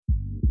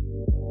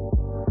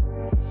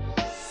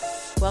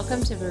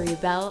Welcome to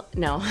Rebel.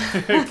 No.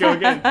 Go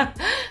again.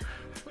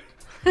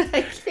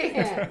 I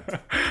can't.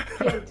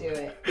 Can't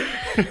do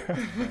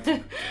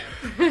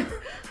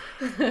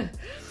it.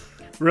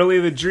 Really,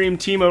 the dream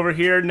team over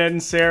here, Ned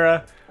and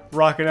Sarah,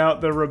 rocking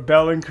out the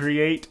Rebel and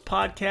Create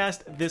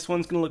podcast. This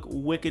one's going to look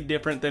wicked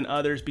different than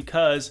others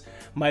because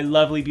my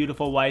lovely,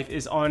 beautiful wife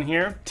is on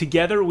here.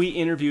 Together, we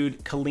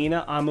interviewed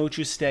Kaleena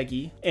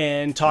Amuchastegui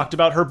and talked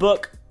about her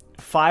book,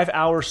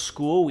 5-Hour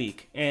School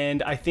Week.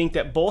 And I think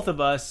that both of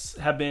us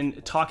have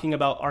been talking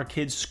about our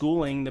kids'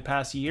 schooling the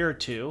past year or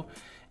two.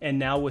 And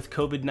now with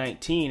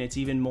COVID-19, it's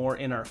even more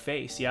in our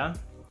face, yeah?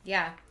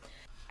 Yeah.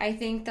 I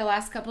think the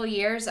last couple of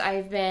years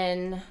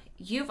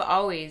you've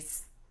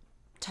always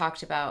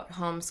talked about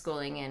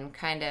homeschooling and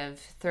kind of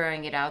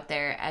throwing it out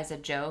there as a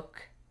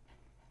joke.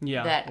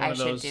 Yeah, that I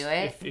should do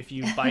it. If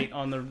you bite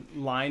on the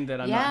line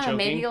that I'm not joking.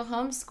 Yeah, maybe you'll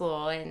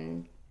homeschool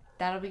and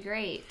that'll be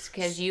great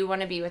because you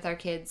want to be with our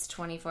kids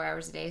 24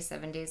 hours a day,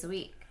 7 days a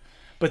week.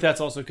 But that's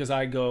also because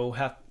I go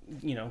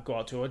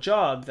out to a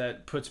job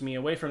that puts me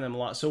away from them a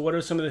lot. So what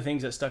are some of the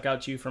things that stuck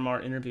out to you from our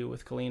interview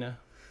with Kaleena?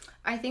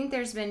 I think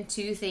there's been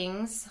two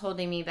things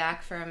holding me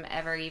back from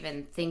ever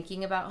even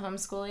thinking about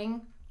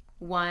homeschooling.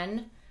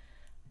 One,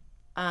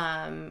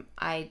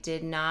 I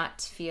did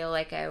not feel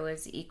like I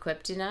was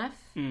equipped enough.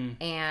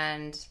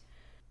 And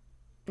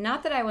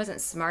not that I wasn't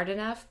smart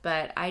enough,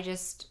 but I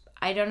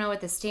don't know what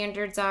the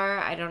standards are.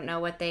 I don't know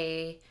what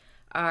they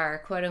are,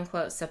 quote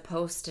unquote,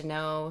 supposed to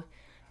know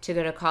to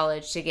go to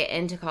college, to get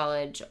into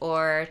college,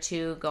 or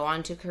to go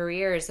on to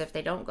careers if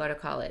they don't go to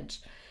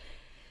college.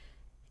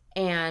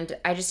 And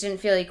I just didn't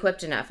feel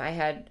equipped enough.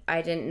 I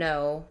didn't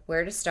know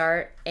where to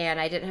start, and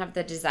I didn't have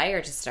the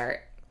desire to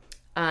start.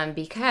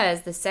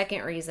 Because the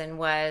second reason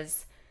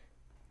was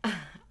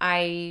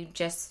I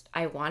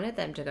wanted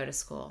them to go to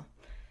school.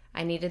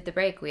 I needed the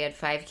break. We had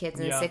 5 kids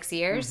in 6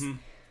 years,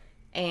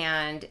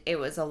 and it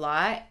was a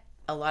lot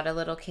of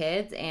little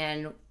kids,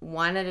 and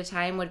one at a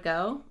time would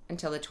go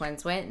until the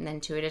twins went, and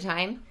then 2 at a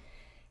time.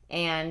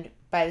 And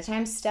by the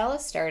time Stella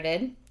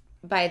started,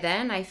 by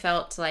then I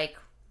felt like,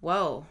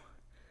 whoa,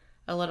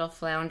 a little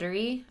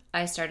floundery.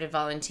 I started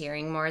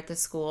volunteering more at the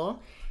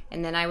school,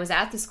 and then I was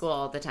at the school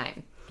all the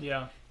time.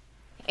 Yeah.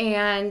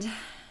 And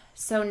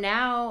so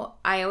now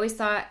I always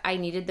thought I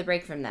needed the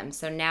break from them.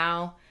 So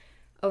now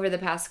over the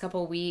past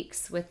couple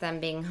weeks with them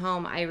being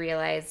home, I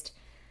realized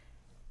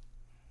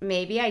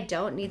maybe I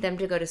don't need them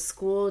to go to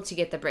school to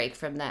get the break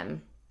from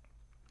them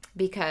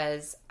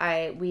because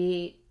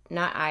we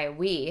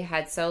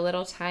had so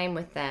little time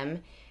with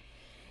them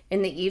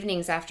in the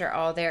evenings after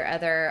all their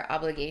other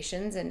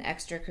obligations and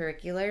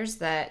extracurriculars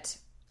that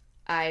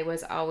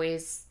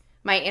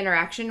my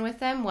interaction with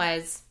them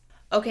was,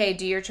 okay,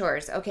 do your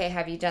chores. Okay,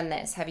 have you done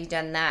this? Have you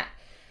done that?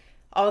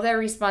 All their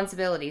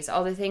responsibilities,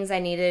 all the things I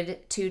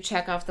needed to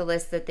check off the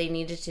list that they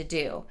needed to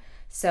do.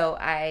 So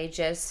I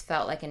just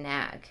felt like a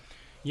nag.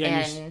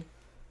 Yeah, and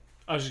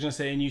I was just going to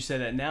say, and you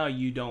said that now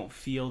you don't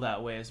feel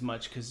that way as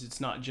much because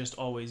it's not just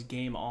always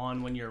game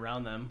on when you're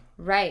around them.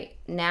 Right.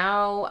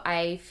 Now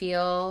I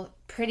feel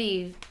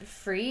pretty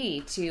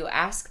free to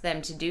ask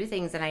them to do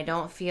things and I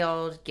don't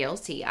feel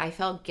guilty. I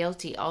felt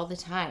guilty all the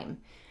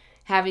time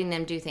having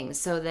them do things.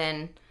 So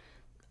then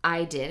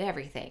I did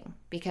everything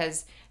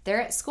because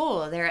they're at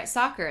school, they're at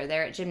soccer,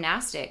 they're at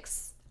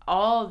gymnastics.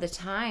 All the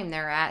time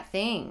they're at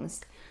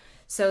things.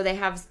 So they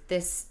have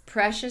this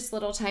precious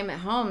little time at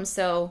home.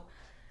 So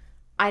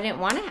I didn't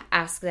want to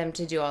ask them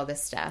to do all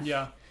this stuff.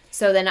 Yeah.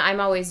 So then I'm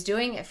always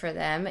doing it for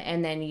them.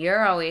 And then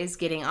you're always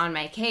getting on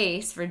my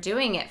case for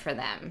doing it for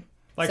them.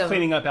 Like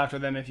cleaning up after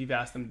them if you've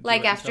asked them to do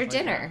like it after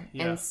dinner like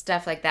yeah. and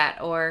stuff like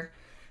that. Or,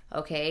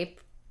 okay,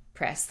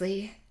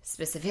 Presley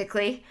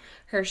specifically,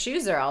 her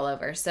shoes are all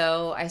over.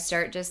 So I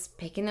start just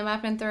picking them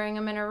up and throwing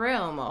them in a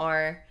room.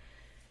 Or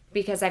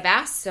because I've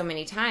asked so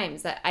many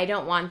times that I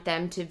don't want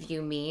them to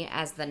view me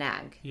as the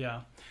nag.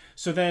 Yeah.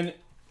 So then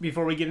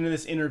before we get into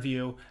this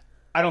interview,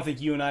 I don't think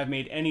you and I have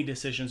made any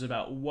decisions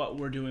about what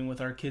we're doing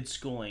with our kids'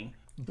 schooling.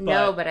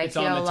 But I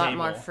feel a lot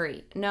more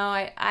free. No,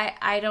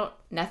 I don't.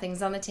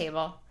 Nothing's on the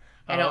table.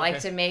 I don't like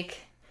to make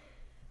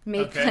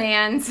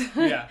plans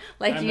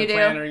like I'm you do. I'm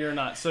the planner, you're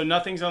not. So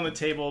nothing's on the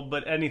table,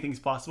 but anything's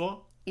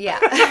possible? Yeah.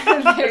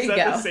 There you go. Is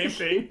that the same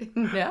thing?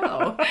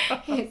 No.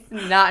 It's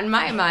not in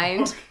my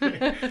mind.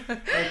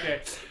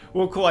 Okay.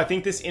 Well, cool. I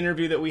think this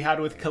interview that we had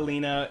with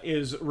Kaleena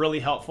is really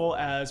helpful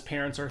as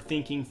parents are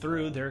thinking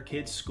through their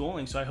kids'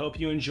 schooling. So I hope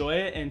you enjoy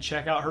it and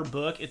check out her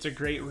book. It's a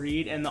great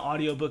read, and the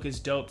audiobook is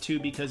dope too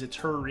because it's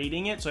her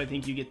reading it. So I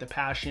think you get the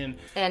passion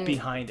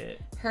behind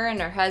it. Her and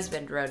her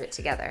husband wrote it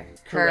together.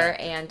 Correct.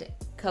 Her and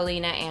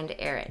Kaleena and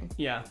Aaron.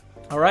 Yeah.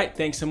 All right.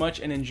 Thanks so much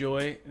and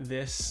enjoy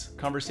this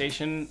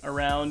conversation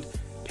around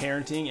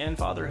parenting and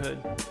fatherhood.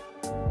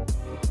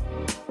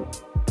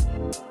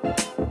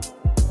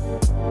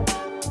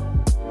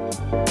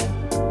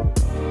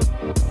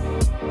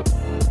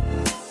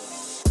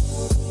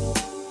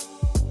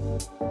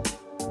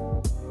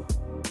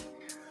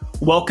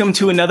 Welcome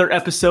to another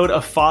episode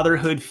of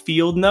Fatherhood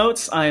Field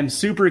Notes. I am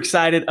super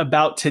excited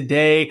about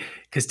today.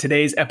 because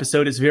today's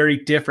episode is very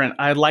different.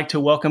 I'd like to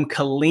welcome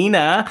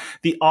Kaleena,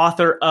 the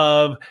author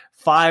of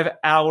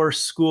 5-Hour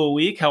School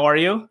Week. How are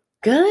you?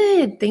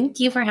 Good. Thank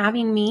you for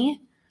having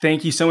me.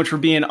 Thank you so much for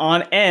being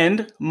on.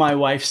 And my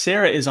wife,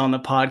 Sarah, is on the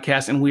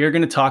podcast, and we are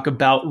going to talk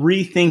about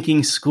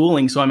rethinking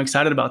schooling. So I'm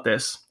excited about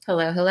this.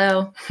 Hello,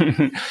 hello.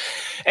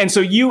 And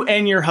so you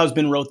and your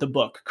husband wrote the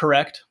book,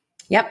 correct?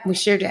 Yep, we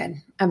sure did.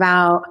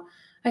 About,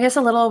 I guess,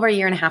 a little over a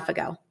year and a half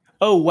ago.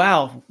 Oh,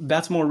 wow.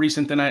 That's more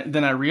recent than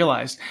I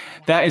realized.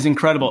 That is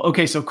incredible.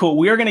 Okay, so cool.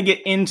 We are going to get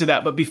into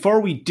that. But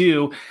before we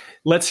do,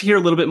 let's hear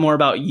a little bit more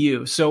about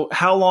you. So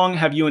how long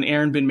have you and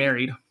Aaron been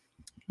married?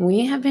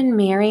 We have been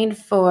married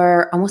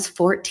for almost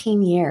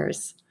 14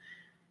 years.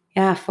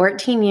 Yeah,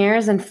 14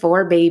 years and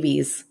 4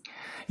 babies.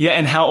 Yeah,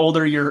 and how old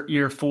are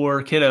your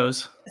 4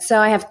 kiddos? So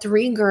I have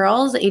 3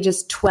 girls,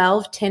 ages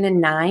 12, 10,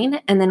 and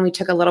 9. And then we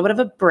took a little bit of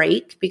a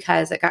break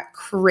because it got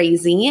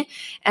crazy.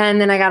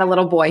 And then I got a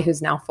little boy who's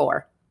now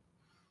 4.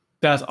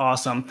 That's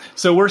awesome.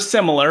 So we're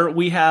similar.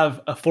 We have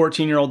a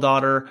 14-year-old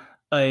daughter,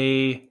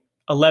 a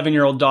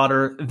 11-year-old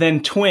daughter,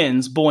 then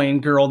twins, boy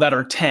and girl, that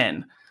are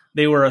 10.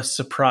 They were a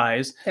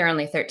surprise. They're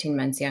only 13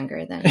 months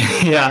younger than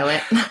yeah.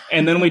 Violet.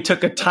 And then we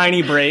took a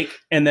tiny break,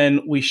 and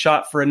then we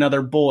shot for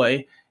another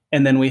boy.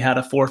 And then we had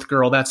a 4th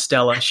girl. That's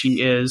Stella.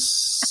 She is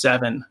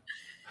 7.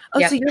 Oh,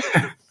 yep.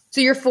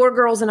 So you're 4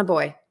 girls and a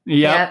boy.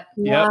 Yep.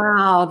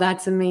 Wow,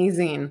 that's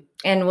amazing.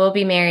 And we'll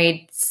be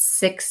married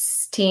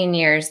 16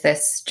 years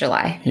this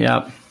July.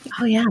 Yep.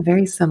 Oh yeah,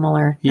 very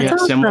similar. Yeah,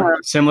 awesome.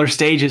 Similar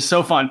stages.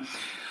 So fun.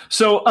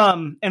 So,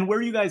 and where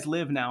do you guys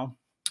live now?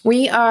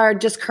 We are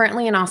just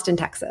currently in Austin,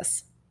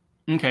 Texas.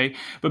 Okay.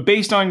 But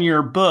based on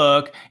your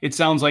book, it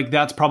sounds like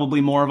that's probably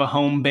more of a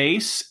home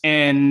base,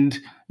 and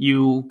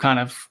you kind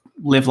of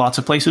live lots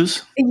of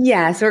places?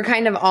 Yeah, so we're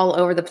kind of all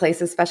over the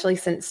place, especially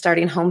since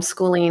starting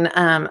homeschooling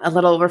a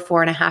little over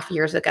 4.5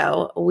 years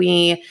ago.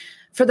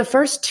 For the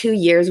first 2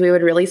 years, we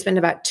would really spend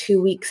about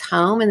 2 weeks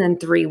home and then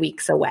 3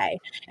 weeks away.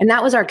 And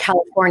that was our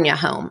California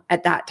home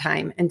at that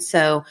time. And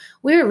so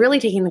we were really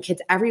taking the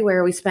kids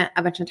everywhere. We spent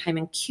a bunch of time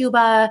in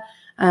Cuba.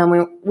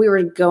 We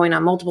were going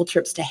on multiple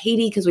trips to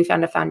Haiti because we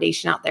found a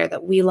foundation out there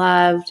that we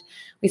loved.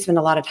 We spent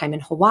a lot of time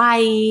in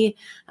Hawaii.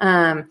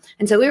 And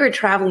so we were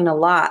traveling a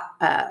lot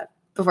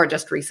before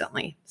just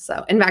recently.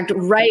 So in fact,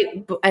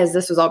 right as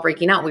this was all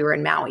breaking out, we were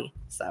in Maui.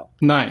 So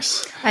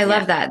nice. I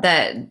love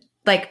that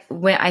like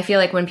when I feel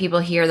like when people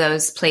hear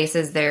those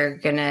places, they're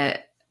going to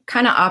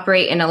kind of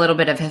operate in a little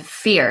bit of a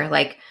fear.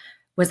 Like,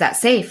 was that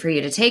safe for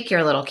you to take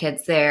your little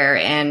kids there?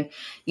 And,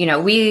 you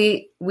know,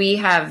 we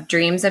have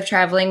dreams of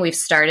traveling. We've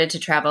started to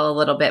travel a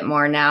little bit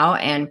more now.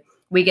 And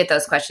we get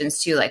those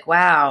questions too. Like,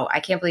 wow, I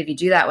can't believe you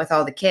do that with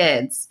all the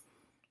kids.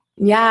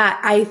 Yeah,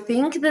 I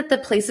think that the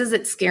places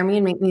that scare me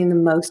and make me the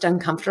most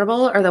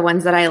uncomfortable are the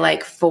ones that I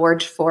like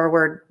forge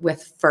forward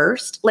with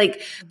first.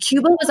 Like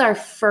Cuba was our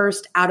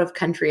first out of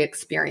country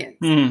experience.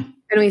 And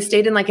we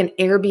stayed in like an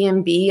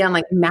Airbnb on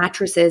like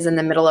mattresses in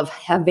the middle of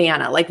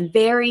Havana, like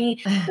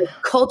very like,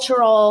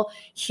 cultural.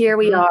 Here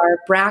we are.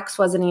 Brax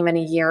wasn't even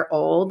a year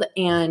old.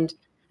 And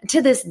to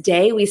this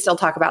day, we still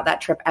talk about that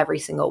trip every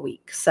single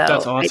week. So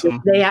that's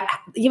awesome.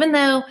 Even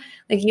though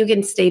like you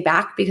can stay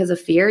back because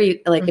of fear,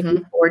 if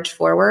you forge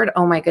forward,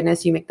 oh my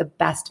goodness, you make the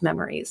best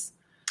memories.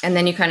 And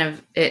then you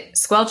it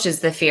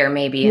squelches the fear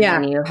maybe. And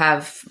then you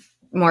have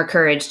more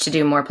courage to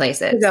do more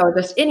places. To go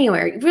just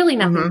anywhere. Really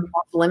nothing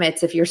off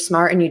limits if you're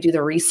smart and you do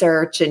the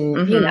research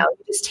and, you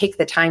just take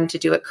the time to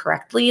do it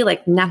correctly.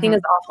 Like nothing is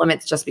off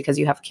limits just because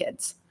you have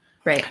kids.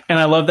 Right. And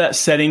I love that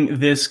setting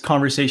this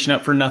conversation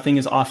up for nothing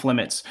is off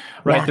limits,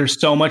 right? Yeah. There's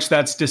so much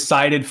that's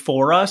decided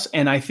for us.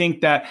 And I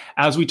think that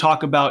as we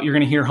talk about, you're going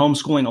to hear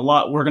homeschooling a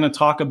lot. We're going to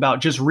talk about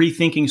just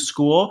rethinking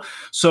school.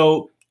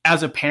 So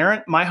as a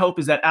parent, my hope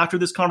is that after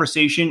this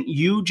conversation,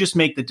 you just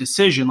make the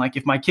decision. Like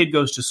if my kid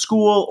goes to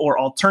school or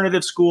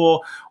alternative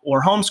school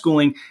or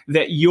homeschooling,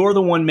 that you're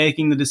the one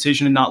making the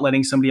decision and not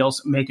letting somebody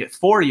else make it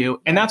for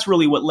you. And that's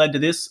really what led to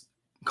this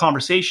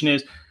conversation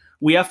is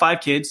we have 5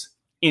 kids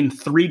in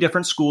 3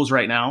 different schools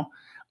right now.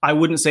 I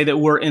wouldn't say that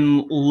we're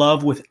in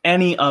love with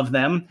any of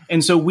them.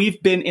 And so we've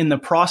been in the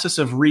process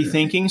of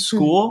rethinking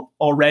school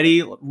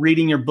already,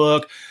 reading your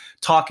book,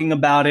 talking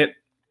about it.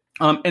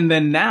 And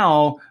then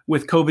now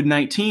with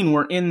COVID-19,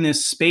 we're in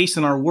this space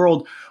in our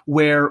world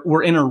where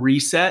we're in a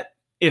reset,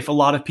 if a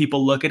lot of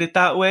people look at it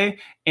that way.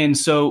 And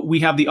so we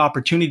have the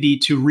opportunity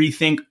to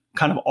rethink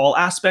kind of all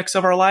aspects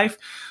of our life.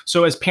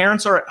 So as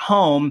parents are at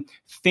home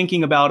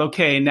thinking about,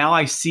 okay, now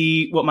I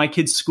see what my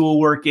kids'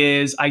 schoolwork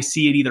is. I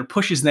see it either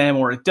pushes them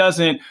or it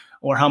doesn't,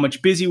 or how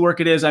much busy work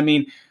it is. I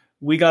mean,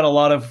 we got a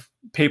lot of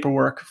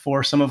paperwork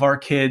for some of our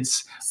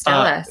kids.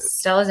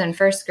 Stella's in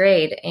 1st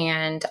grade,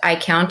 and I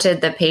counted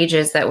the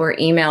pages that were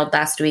emailed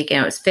last week,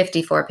 and it was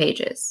 54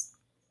 pages.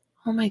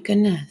 Oh my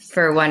goodness.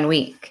 For 1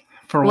 week.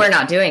 We're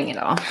not doing it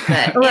all.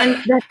 But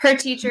and her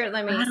teacher,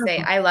 let me say,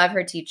 I love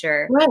her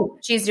teacher. Right.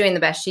 She's doing the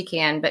best she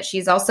can, but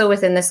she's also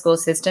within the school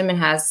system and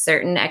has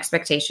certain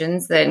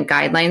expectations and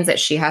guidelines that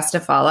she has to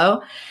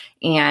follow.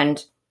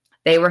 And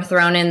they were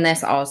thrown in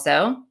this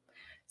also.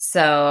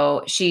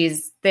 So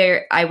she's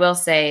there. I will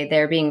say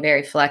they're being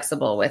very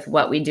flexible with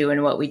what we do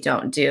and what we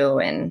don't do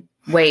and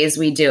ways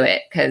we do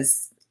it,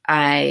 because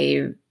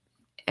I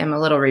am a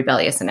little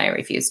rebellious and I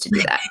refuse to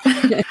do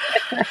that.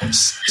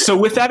 So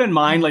with that in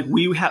mind, like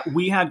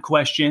we had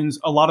questions.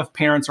 A lot of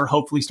parents are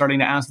hopefully starting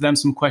to ask them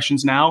some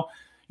questions now.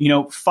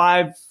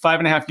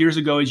 5.5 years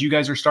ago, as you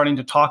guys are starting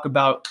to talk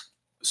about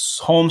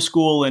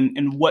homeschool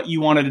and what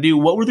you wanted to do,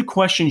 what were the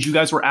questions you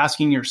guys were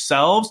asking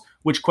yourselves?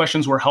 Which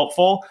questions were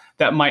helpful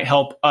that might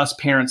help us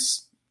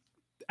parents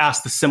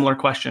ask the similar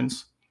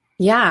questions?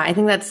 Yeah, I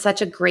think that's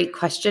such a great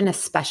question,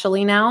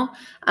 especially now.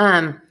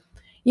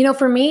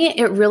 For me,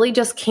 it really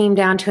just came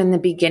down to in the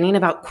beginning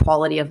about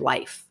quality of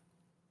life.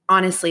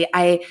 Honestly,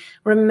 I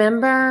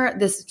remember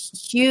this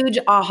huge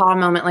aha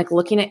moment, like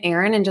looking at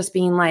Aaron and just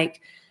being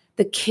like,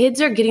 the kids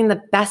are getting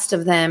the best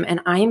of them and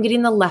I am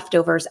getting the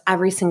leftovers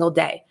every single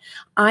day.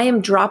 I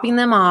am dropping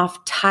them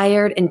off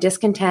tired and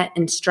discontent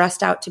and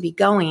stressed out to be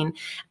going.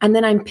 And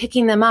then I'm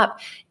picking them up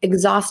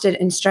exhausted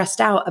and stressed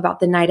out about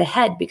the night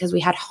ahead because we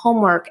had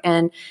homework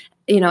and,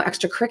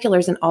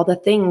 extracurriculars and all the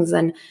things.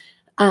 And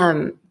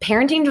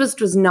parenting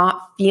just was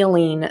not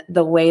feeling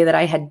the way that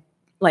I had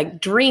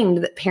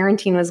dreamed that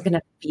parenting was going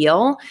to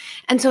feel.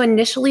 And so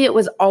initially it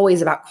was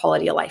always about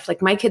quality of life.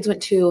 Like my kids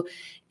went to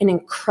an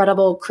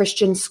incredible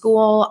Christian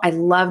school. I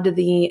loved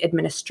the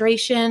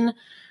administration.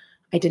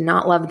 I did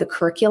not love the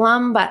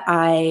curriculum, but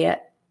I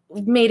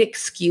made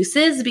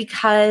excuses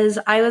because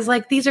I was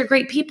like, these are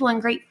great people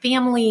and great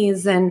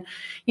families. And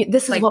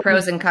this is like what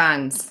pros and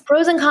cons.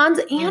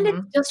 And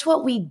it's just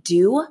what we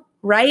do.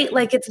 Right?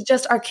 Like it's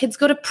just our kids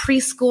go to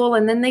preschool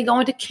and then they go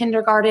into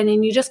kindergarten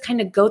and you just kind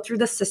of go through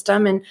the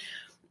system and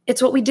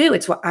it's what we do.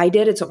 It's what I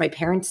did. It's what my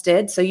parents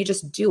did. So you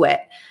just do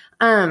it.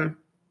 My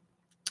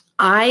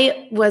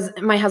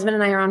husband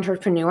and I are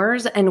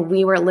entrepreneurs and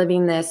we were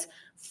living this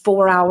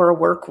 4-hour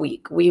work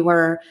week. We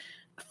were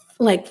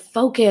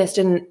focused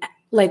and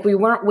we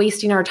weren't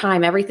wasting our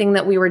time. Everything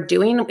that we were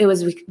doing, it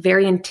was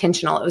very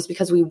intentional. It was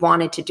because we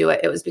wanted to do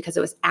it. It was because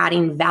it was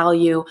adding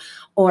value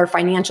or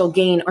financial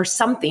gain or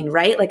something,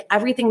 right? Like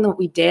everything that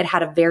we did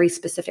had a very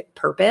specific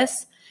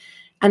purpose.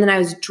 And then I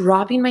was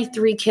dropping my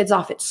 3 kids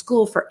off at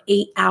school for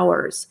 8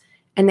 hours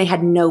and they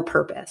had no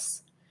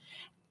purpose.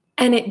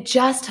 And it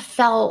just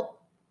felt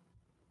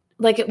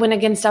like it went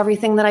against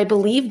everything that I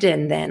believed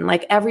in then.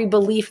 Like every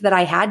belief that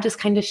I had just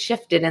kind of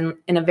shifted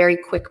in a very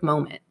quick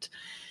moment.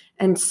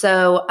 And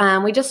so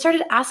we just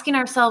started asking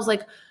ourselves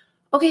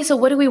okay, so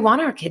what do we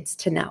want our kids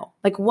to know?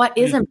 Like what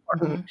is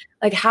important? Mm-hmm.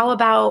 Like how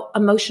about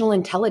emotional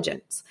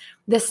intelligence?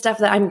 This stuff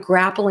that I'm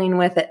grappling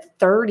with at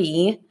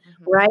 30,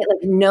 right?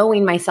 Like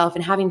knowing myself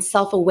and having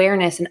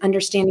self-awareness and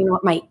understanding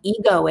what my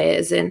ego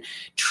is and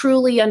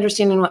truly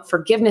understanding what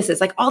forgiveness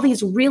is. Like all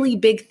these really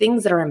big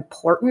things that are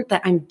important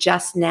that I'm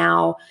just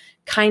now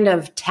kind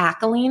of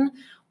tackling.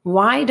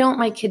 Why don't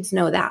my kids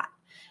know that?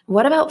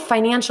 What about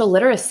financial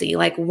literacy?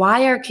 Like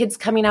why are kids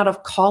coming out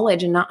of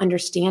college and not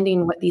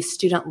understanding what these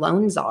student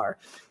loans are?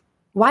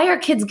 Why are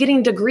kids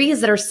getting degrees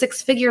that are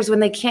 6 figures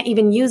when they can't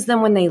even use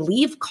them when they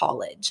leave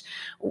college?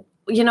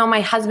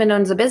 My husband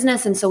owns a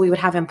business. And so we would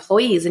have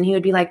employees and he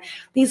would be like,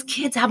 these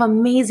kids have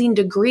amazing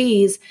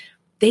degrees.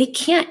 They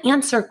can't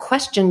answer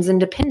questions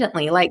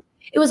independently. Like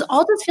it was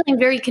all just feeling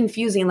very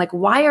confusing. Like,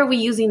 why are we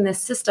using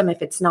this system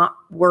if it's not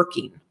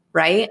working?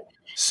 Right.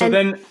 So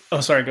then,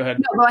 sorry, go ahead.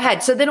 No, go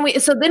ahead. So then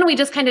we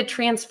just kind of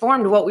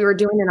transformed what we were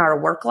doing in our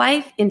work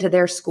life into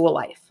their school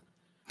life.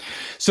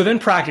 So then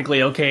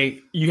practically, okay,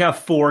 you have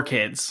 4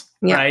 kids,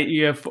 right?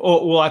 You have,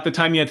 at the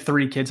time you had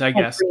 3 kids, I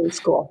guess. 3 in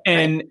school.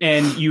 And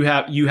you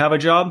have a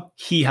job.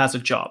 He has a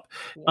job.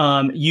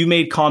 Yeah. You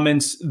made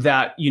comments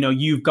that,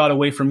 you've got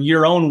away from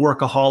your own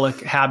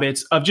workaholic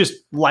habits of just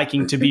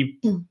liking to be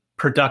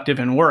productive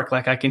and work.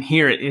 Like I can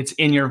hear it. It's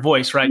in your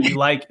voice, right? You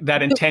like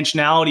that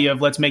intentionality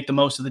of let's make the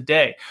most of the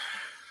day.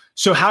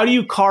 So how do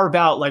you carve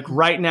out, like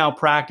right now,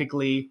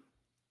 practically,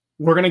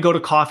 we're going to go to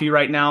coffee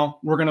right now.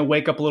 We're going to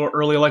wake up a little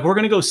earlier. Like we're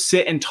going to go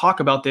sit and talk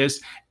about this.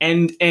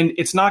 And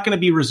it's not going to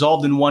be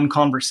resolved in one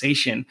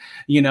conversation.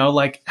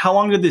 Like how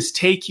long did this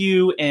take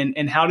you?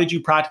 And how did you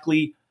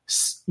practically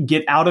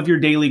get out of your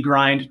daily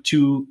grind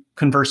to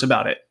converse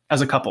about it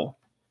as a couple?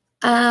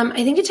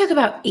 I think it took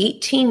about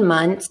 18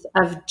 months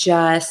of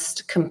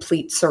just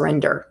complete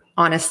surrender.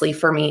 Honestly,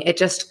 for me, it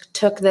just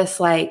took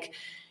this,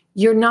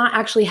 you're not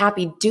actually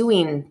happy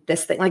doing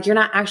this thing. Like you're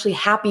not actually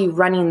happy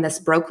running this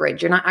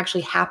brokerage. You're not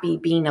actually happy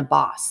being a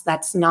boss.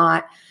 That's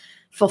not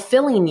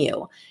fulfilling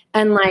you.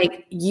 And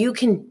you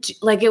can,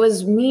 it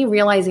was me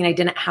realizing I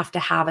didn't have to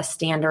have a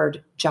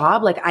standard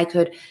job. Like I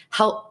could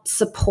help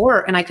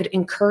support and I could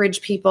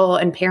encourage people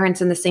and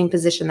parents in the same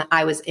position that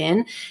I was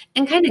in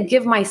and kind of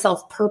give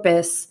myself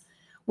purpose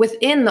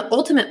within the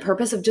ultimate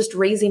purpose of just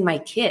raising my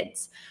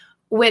kids,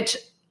 which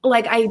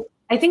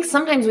I think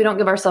sometimes we don't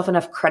give ourselves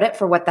enough credit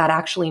for what that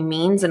actually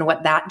means and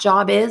what that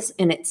job is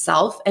in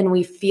itself. And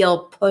we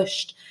feel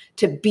pushed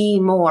to be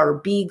more,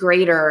 be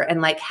greater,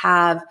 and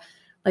have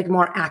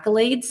more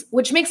accolades,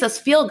 which makes us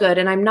feel good.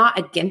 And I'm not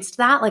against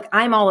that.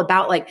 I'm all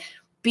about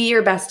be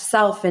your best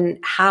self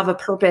and have a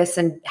purpose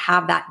and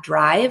have that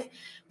drive,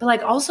 but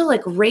like also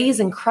like raise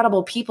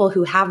incredible people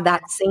who have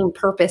that same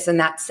purpose and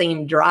that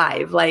same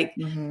drive. Like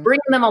bring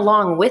them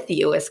along with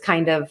you is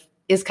kind of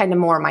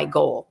more my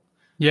goal.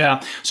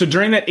 Yeah. So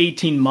during that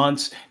 18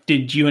 months,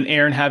 did you and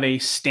Aaron have a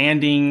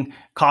standing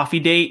coffee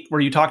date where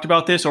you talked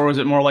about this, or was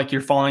it more like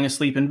you're falling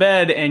asleep in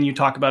bed and you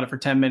talk about it for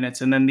 10 minutes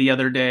and then the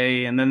other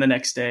day and then the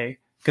next day?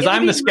 Because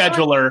I'm the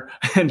scheduler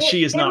and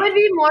she is not. It would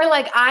be more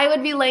like I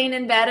would be laying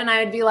in bed and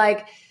I would be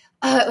like,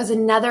 oh, it was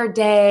another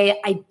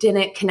day I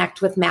didn't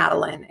connect with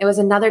Madeline. It was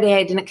another day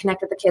I didn't connect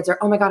with the kids. Or,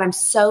 oh my God, I'm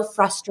so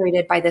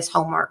frustrated by this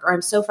homework. Or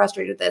I'm so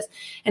frustrated with this.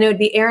 And it would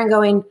be Aaron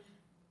going,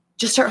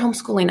 just start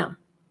homeschooling them.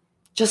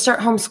 Just start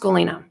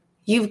homeschooling them.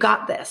 You've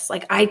got this.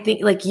 Like, I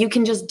think like you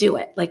can just do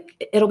it.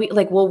 Like, it'll be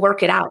like, we'll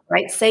work it out,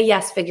 right? Say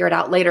yes, figure it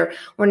out later.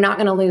 We're not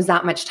going to lose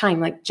that much time.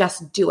 Like,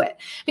 just do it.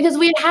 Because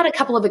we had a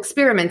couple of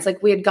experiments.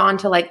 Like we had gone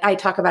to like, I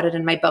talk about it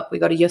in my book. We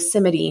go to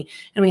Yosemite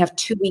and we have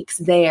 2 weeks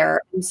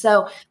there. And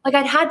so like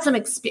I'd had some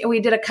experience. We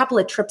did a couple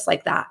of trips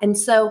like that. And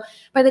so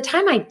by the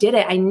time I did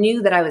it, I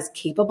knew that I was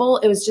capable.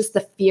 It was just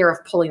the fear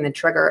of pulling the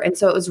trigger. And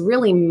so it was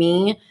really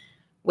me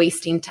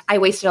I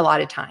wasted a lot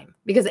of time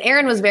because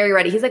Aaron was very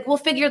ready. He's like, we'll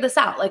figure this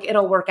out. Like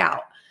it'll work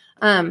out.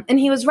 And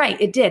he was right.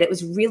 It did. It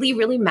was really,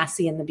 really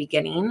messy in the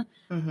beginning,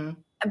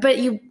 but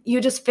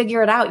you just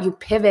figure it out. You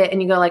pivot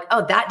and you go like,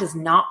 oh, that does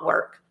not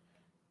work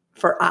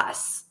for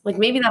us. Like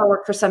maybe that'll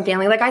work for some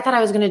family. Like I thought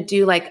I was going to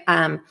do like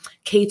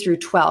K through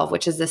 12,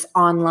 which is this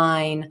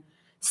online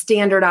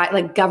standardized,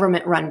 like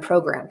government run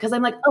program. Cause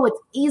I'm like, oh, it's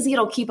easy.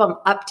 It'll keep them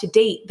up to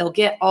date. They'll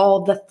get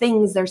all the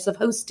things they're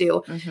supposed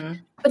to.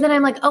 But then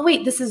I'm like, oh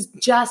wait, this is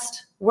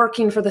just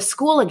working for the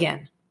school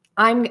again.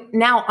 I'm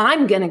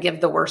going to give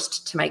the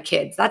worst to my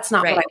kids. That's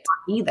not what I want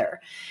either.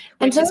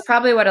 Which is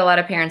probably what a lot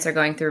of parents are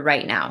going through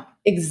right now.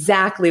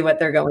 Exactly what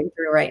they're going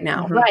through right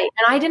now. Right.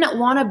 And I didn't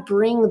want to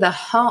bring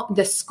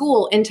the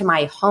school into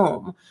my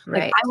home.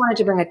 Like I wanted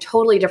to bring a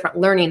totally different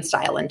learning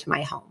style into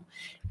my home.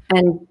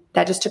 And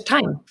that just took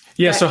time.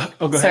 Yeah. So,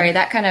 go ahead. Sorry,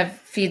 that kind of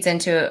feeds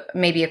into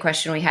maybe a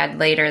question we had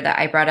later that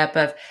I brought up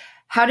of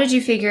how did you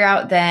figure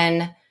out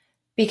then,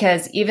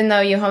 because even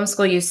though you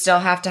homeschool, you still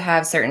have to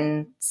have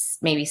certain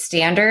maybe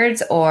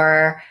standards,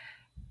 or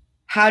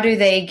how do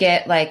they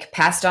get like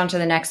passed on to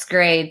the next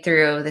grade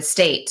through the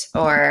state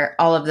or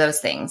all of those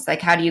things?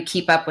 Like, how do you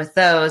keep up with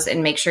those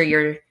and make sure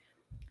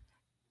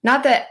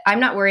I'm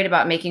not worried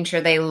about making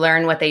sure they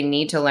learn what they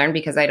need to learn,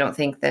 because I don't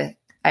think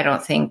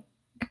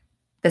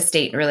the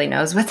state really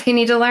knows what they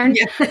need to learn.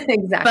 Yeah,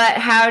 exactly. But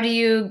how do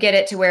you get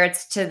it to where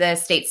it's to the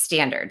state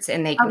standards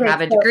and they can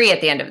have a degree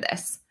at the end of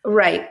this?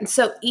 Right.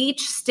 So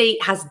each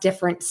state has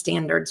different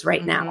standards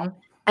right now.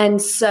 And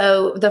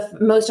so the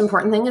most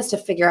important thing is to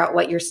figure out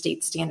what your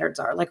state standards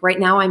are. Like right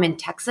now I'm in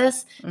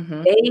Texas.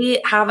 They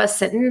have a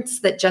sentence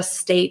that just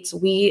states,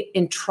 we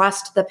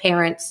entrust the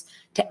parents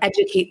to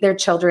educate their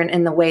children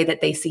in the way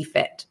that they see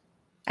fit.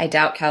 I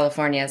doubt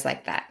California is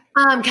like that.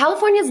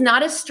 California is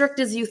not as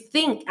strict as you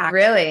think, actually.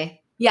 Really?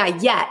 Yeah,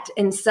 yet.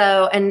 And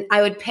so,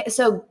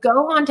 so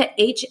go on to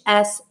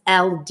hslda.org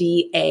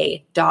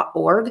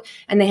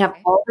and they have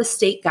all the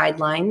state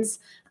guidelines.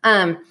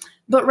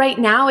 But right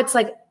now it's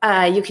like,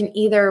 you can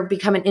either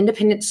become an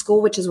independent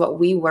school, which is what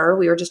we were.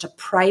 We were just a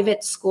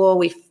private school.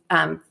 We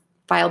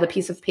filed a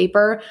piece of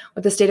paper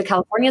with the state of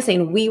California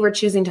saying we were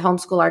choosing to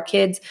homeschool our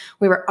kids.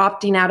 We were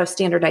opting out of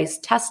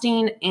standardized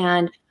testing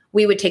and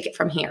we would take it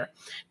from here.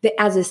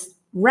 As is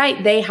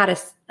right, they had a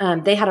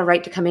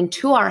right to come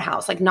into our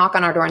house, like knock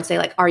on our door and say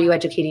like, are you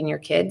educating your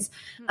kids?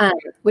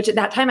 Which at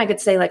that time I could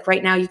say like,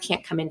 right now you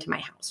can't come into my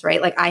house,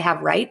 right? Like I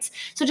have rights.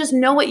 So just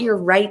know what your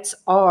rights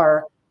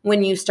are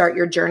when you start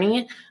your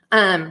journey.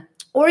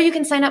 Or you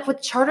can sign up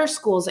with charter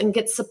schools and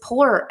get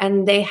support,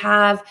 and they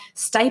have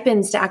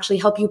stipends to actually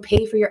help you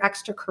pay for your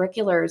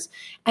extracurriculars.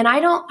 And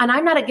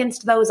I'm not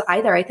against those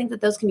either. I think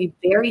that those can be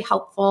very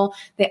helpful.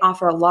 They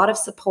offer a lot of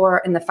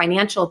support and the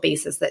financial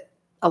basis that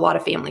a lot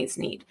of families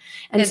need.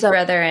 And his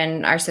brother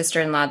and our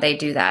sister-in-law, they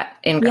do that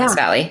in Grass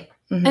Valley.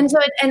 And so,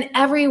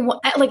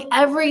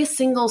 every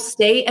single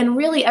state and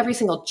really every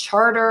single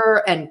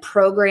charter and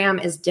program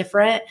is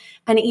different.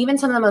 And even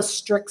some of the most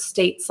strict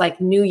states like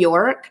New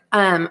York,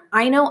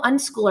 I know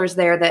unschoolers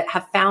there that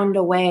have found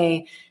a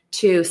way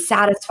to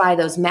satisfy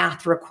those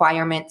math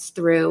requirements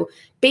through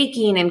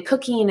baking and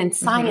cooking and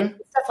science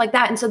and stuff like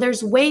that. And so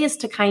there's ways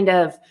to kind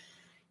of,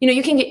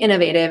 you can get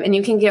innovative and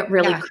you can get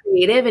really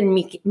creative in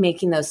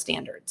making those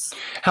standards.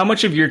 How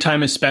much of your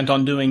time is spent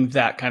on doing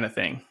that kind of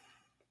thing?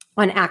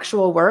 On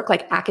actual work,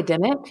 like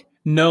academic?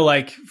 No,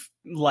 like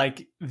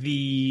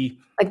the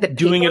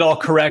doing it all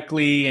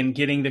correctly and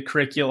getting the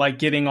curriculum, like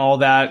getting all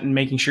that and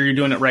making sure you're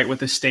doing it right with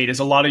the state. Is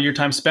a lot of your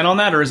time spent on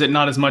that, or is it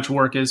not as much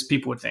work as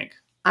people would think?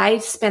 I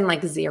spend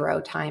like zero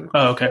time.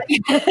 Oh, okay.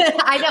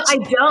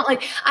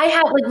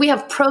 We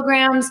have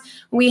programs.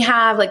 We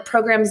have like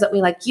programs that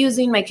we like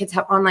using. My kids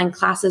have online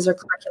classes or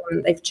curriculum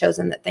that they've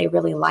chosen that they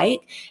really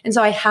like. And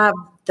so I have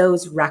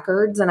those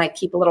records and I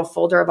keep a little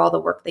folder of all the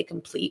work they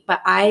complete.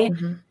 But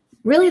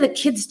really the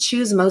kids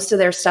choose most of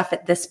their stuff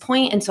at this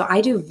point. And so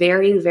I do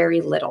very,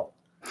 very little.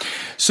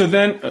 So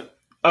then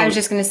I was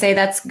just going to say,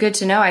 that's good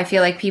to know. I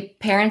feel like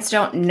parents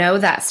don't know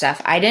that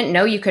stuff. I didn't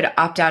know you could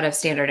opt out of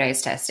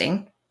standardized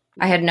testing.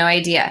 I had no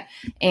idea.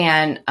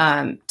 And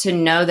to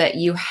know that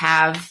you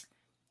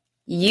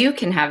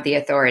can have the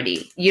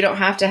authority. You don't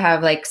have to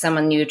have like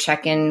someone you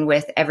check in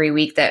with every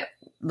week that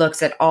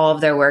looks at all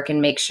of their work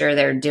and makes sure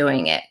they're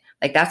doing it.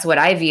 Like, that's what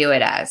I view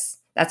it as.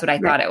 That's what I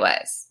thought it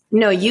was.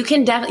 No, you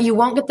can definitely, you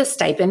won't get the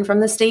stipend from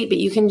the state, but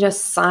you can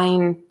just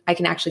sign. I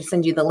can actually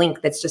send you the link.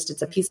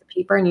 It's a piece of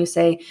paper, and you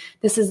say,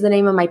 this is the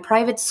name of my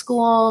private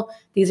school.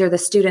 These are the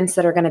students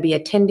that are going to be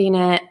attending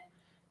it.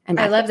 And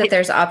I love that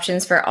there's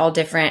options for all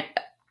different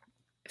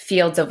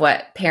fields of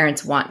what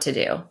parents want to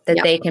do, that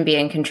they can be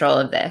in control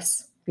of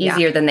this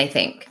easier than they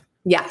think.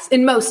 Yes.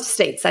 In most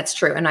states, that's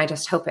true. And I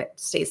just hope it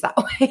stays that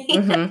way.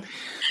 Mm-hmm.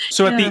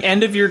 So at the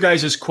end of your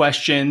guys'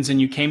 questions, and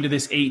you came to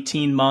this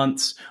 18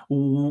 months,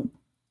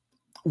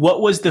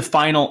 what was the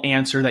final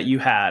answer that you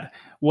had?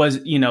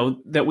 Was,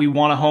 that we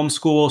want to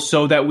homeschool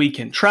so that we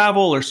can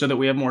travel, or so that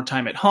we have more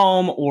time at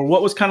home? Or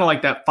what was kind of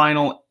like that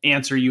final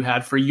answer you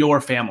had for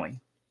your family?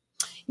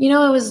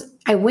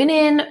 I went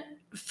in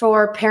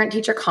for parent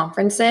teacher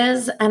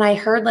conferences, and I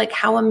heard like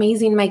how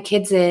amazing my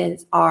kids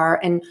are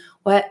and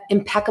what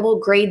impeccable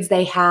grades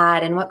they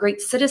had and what great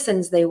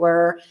citizens they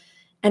were.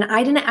 And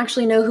I didn't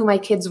actually know who my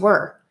kids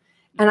were.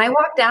 And I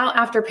walked out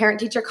after parent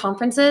teacher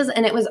conferences,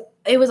 and it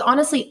was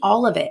honestly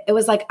all of it. It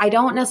was like, I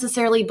don't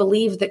necessarily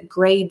believe that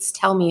grades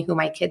tell me who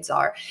my kids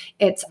are.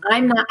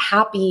 I'm not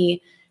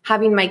happy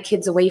having my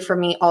kids away from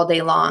me all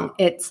day long.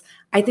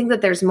 I think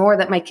that there's more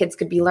that my kids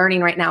could be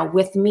learning right now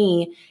with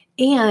me.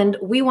 And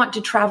we want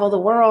to travel the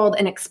world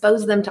and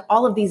expose them to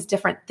all of these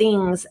different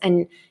things.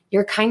 And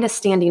you're kind of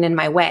standing in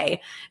my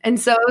way. And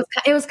so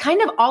it was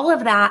kind of all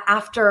of that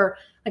after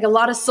like a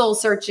lot of soul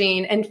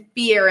searching and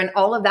fear and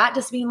all of that,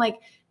 just being like,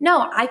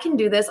 no, I can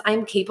do this.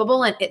 I'm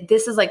capable. And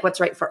this is like what's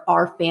right for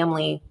our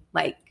family,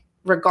 like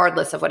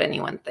regardless of what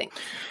anyone thinks.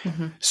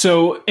 Mm-hmm.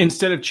 So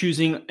instead of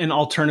choosing an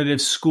alternative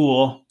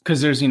school,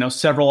 because there's,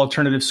 several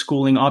alternative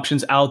schooling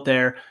options out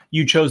there,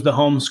 you chose the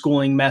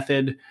homeschooling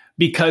method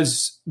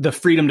because the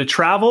freedom to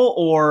travel,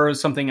 or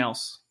something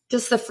else?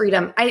 Just the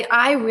freedom.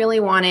 I really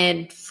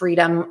wanted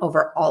freedom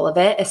over all of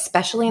it,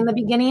 especially in the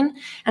beginning.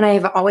 And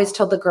I've always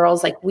told the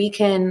girls, like, we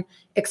can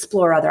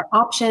explore other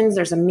options.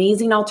 There's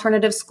amazing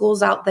alternative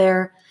schools out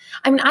there.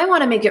 I mean, I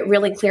want to make it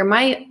really clear.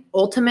 My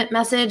ultimate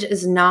message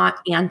is not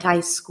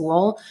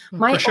anti-school.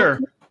 My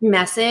ultimate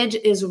message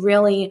is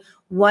really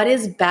what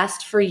is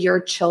best for your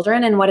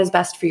children and what is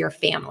best for your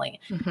family.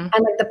 Mm-hmm. And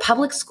like the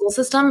public school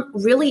system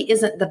really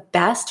isn't the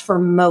best for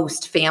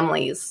most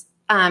families.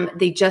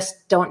 They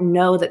just don't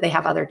know that they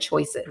have other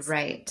choices.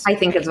 Right. I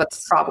think is what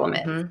the problem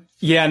is. Mm-hmm.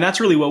 Yeah. And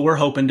that's really what we're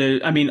hoping to,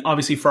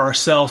 obviously for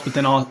ourselves, but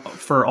then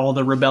for all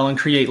the Rebel and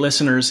Create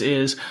listeners,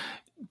 is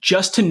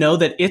just to know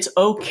that it's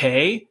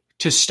okay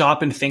to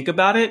stop and think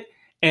about it.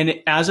 And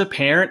as a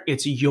parent,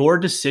 it's your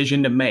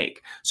decision to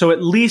make. So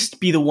at least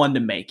be the one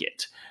to make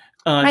it.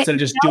 Instead of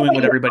just doing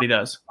what everybody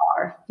does.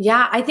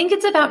 Yeah, I think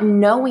it's about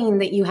knowing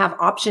that you have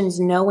options,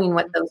 knowing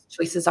what those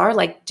choices are.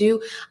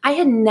 I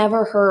had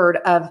never heard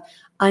of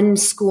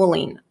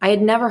unschooling. I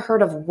had never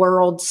heard of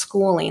world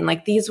schooling.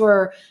 Like, these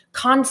were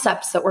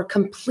concepts that were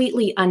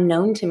completely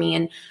unknown to me.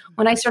 And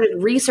when I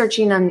started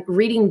researching and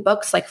reading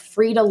books like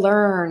Free to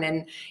Learn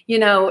and,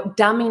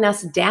 dumbing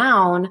us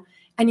down,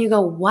 and you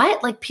go,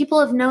 what? Like, people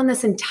have known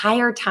this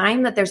entire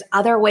time that there's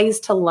other ways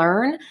to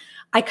learn.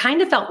 I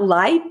kind of felt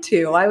lied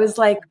to. I was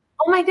like,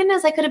 oh my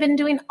goodness, I could have been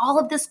doing all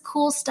of this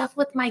cool stuff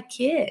with my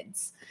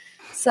kids.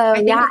 So I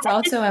think it's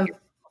also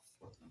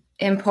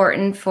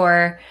important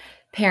for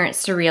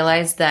parents to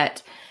realize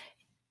that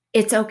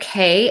it's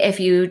okay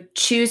if you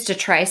choose to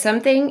try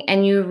something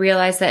and you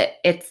realize that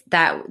it's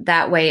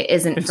that way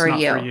isn't for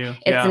you.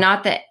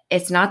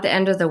 It's not the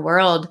end of the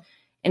world,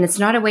 and it's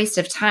not a waste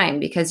of time,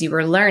 because you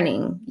were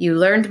learning. You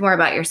learned more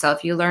about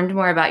yourself. You learned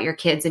more about your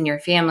kids and your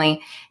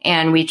family.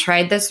 And we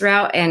tried this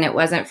route and it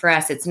wasn't for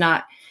us. It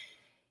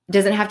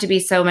doesn't have to be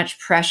so much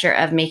pressure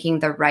of making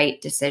the right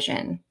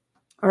decision.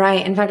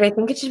 Right. In fact, I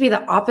think it should be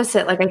the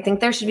opposite. Like, I think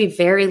there should be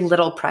very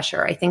little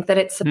pressure. I think that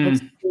it's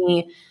supposed to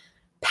be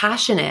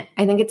passionate.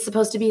 I think it's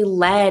supposed to be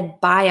led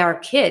by our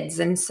kids.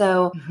 And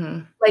so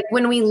like,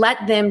 when we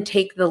let them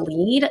take the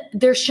lead,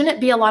 there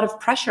shouldn't be a lot of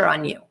pressure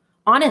on you.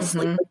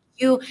 Honestly,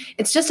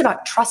 it's just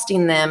about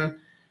trusting them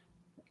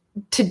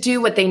to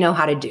do what they know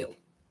how to do.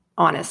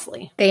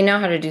 Honestly, they know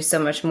how to do so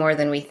much more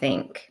than we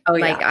think. Oh,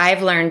 yeah. Like,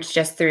 I've learned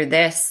just through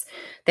this,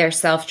 their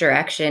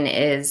self-direction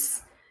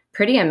is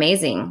pretty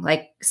amazing.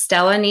 Like,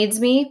 Stella needs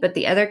me, but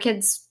the other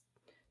kids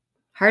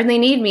hardly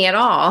need me at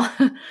all.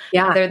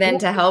 Yeah. Other than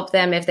to help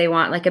them if they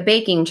want like a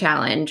baking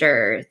challenge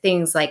or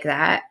things like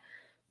that.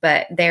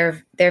 But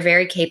they're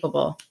very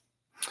capable.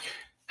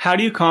 How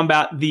do you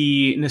combat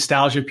the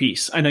nostalgia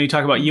piece? I know you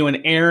talk about you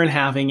and Aaron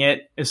having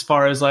it, as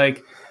far as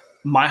like,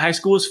 my high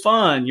school was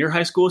fun, your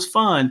high school was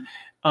fun.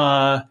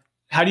 How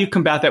do you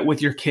combat that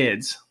with your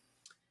kids?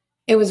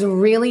 It was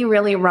really,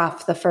 really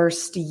rough the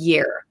first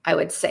year, I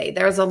would say.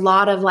 There was a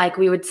lot of like,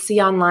 we would see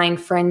online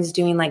friends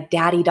doing like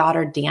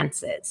daddy-daughter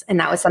dances. And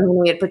that was something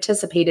we had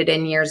participated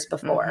in years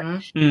before.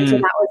 Mm-hmm. And so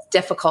that was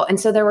difficult. And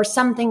so there were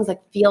some things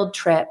like field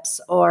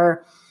trips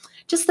or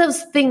just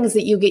those things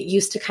that you get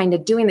used to kind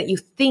of doing that you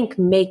think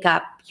make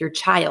up your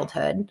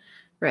childhood.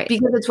 Right.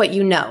 Because it's what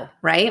you know,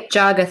 right?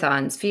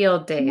 Jogathons,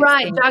 field days.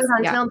 Right. Things.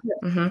 Jogathons, Yeah. field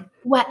trips. Mm-hmm.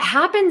 What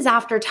happens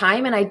after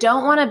time, and I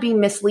don't want to be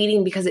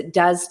misleading because it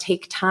does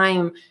take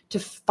time to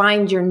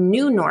find your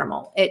new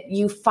normal.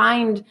 You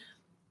find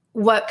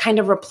what kind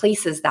of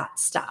replaces that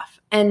stuff.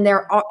 And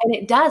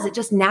it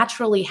just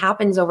naturally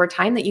happens over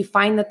time that you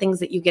find the things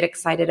that you get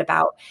excited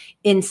about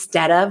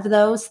instead of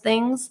those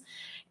things.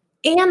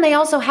 And they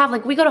also have,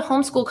 like, we go to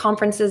homeschool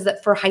conferences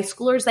that for high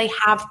schoolers, they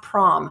have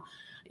prom,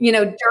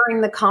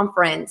 during the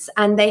conference,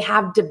 and they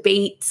have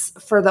debates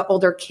for the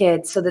older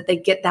kids so that they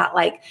get that,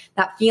 like,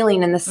 that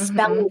feeling and the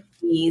spelling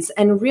bees.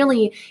 And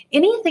really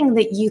anything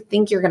that you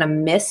think you're going to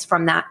miss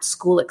from that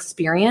school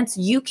experience,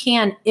 you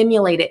can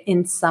emulate it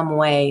in some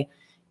way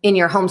in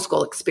your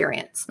homeschool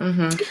experience.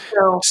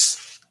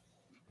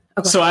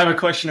 So I have a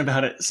question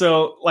about it.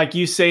 So like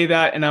you say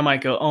that and I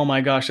might go, oh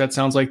my gosh, that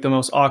sounds like the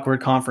most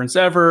awkward conference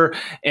ever.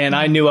 And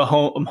I knew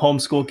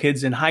homeschool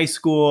kids in high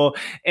school.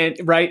 And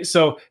right.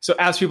 So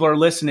as people are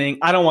listening,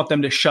 I don't want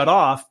them to shut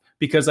off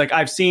because like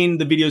I've seen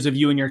the videos of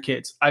you and your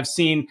kids. I've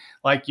seen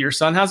like your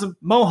son has a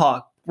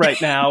mohawk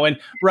right now. And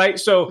right.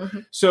 So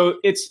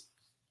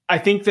I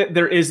think that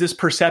there is this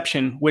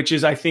perception, which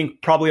is, I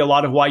think probably a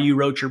lot of why you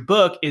wrote your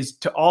book, is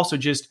to also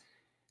just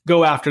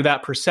go after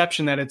that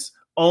perception that it's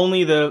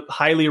only the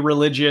highly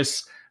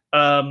religious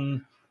style,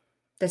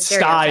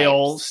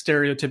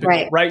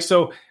 stereotypical, right?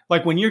 So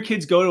like when your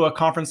kids go to a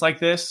conference like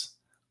this,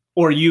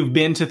 or you've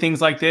been to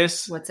things like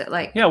this, what's it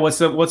like? Yeah. What's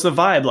the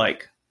vibe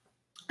like?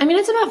 I mean,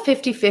 it's about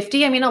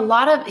 50-50. I mean,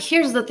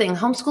 here's the thing,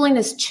 homeschooling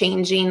is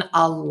changing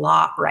a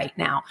lot right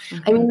now.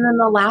 Mm-hmm. I mean, in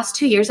the last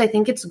 2 years, I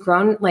think it's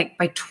grown like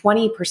by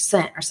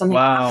 20% or something.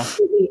 Wow.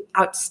 Absolutely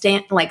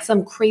outstanding, like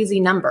some crazy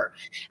number.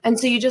 And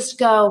so you just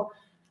go,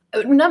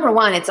 number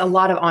one, it's a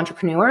lot of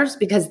entrepreneurs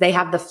because they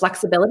have the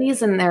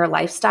flexibilities in their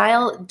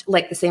lifestyle,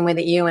 like the same way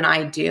that you and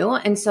I do.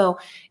 And so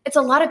it's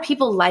a lot of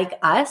people like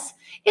us.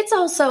 It's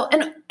also,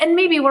 and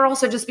maybe we're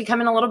also just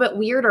becoming a little bit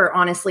weirder,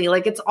 honestly.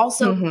 Like it's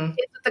also kids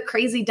with the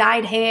crazy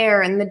dyed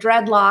hair and the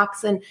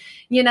dreadlocks and,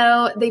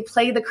 they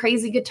play the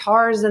crazy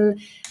guitars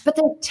but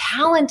they're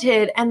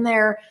talented and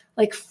they're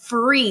like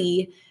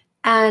free,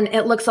 and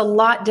it looks a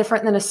lot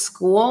different than a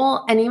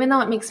school. And even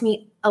though it makes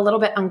me a little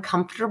bit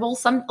uncomfortable,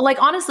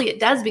 honestly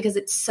it does, because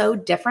it's so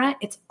different.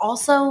 It's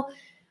also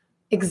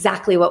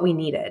exactly what we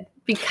needed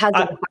because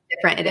of how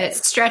different it is.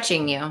 It's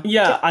stretching you.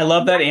 Yeah. I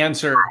love that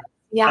answer.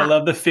 Yeah. I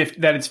love that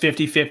it's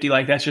 50-50.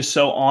 Like that's just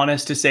so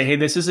honest to say, hey,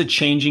 this is a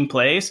changing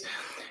place.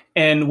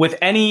 And with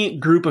any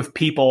group of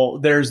people,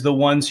 there's the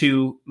ones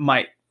who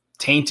might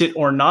taint it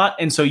or not.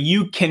 And so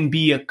you can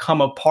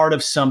become a part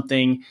of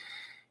something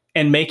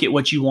and make it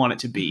what you want it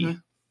to be. Mm-hmm.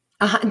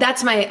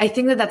 I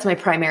think that's my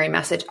primary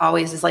message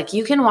always, is like,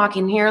 you can walk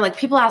in here. Like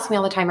people ask me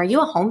all the time, are you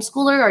a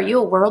homeschooler? Are you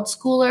a world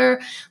schooler?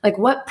 Like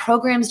what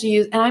programs do you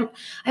use? And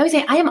I always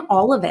say I am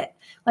all of it.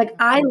 Like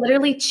I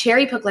literally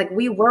cherry pick, like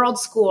we world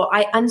school,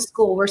 I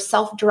unschool, we're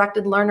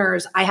self-directed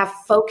learners. I have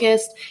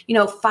focused,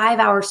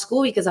 5-hour school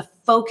week is a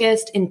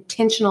focused,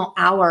 intentional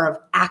hour of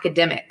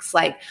academics,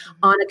 like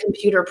on a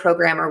computer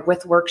program or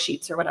with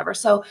worksheets or whatever.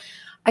 So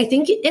I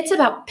think it's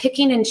about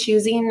picking and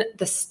choosing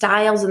the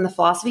styles and the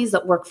philosophies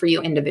that work for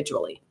you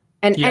individually.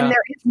 And there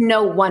is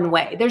no one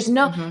way. There's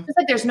no, just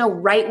like there's no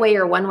right way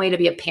or one way to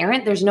be a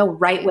parent. There's no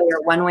right way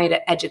or one way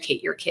to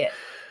educate your kid.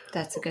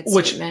 That's a good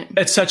statement.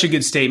 It's such a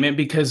good statement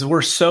because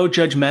we're so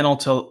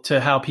judgmental to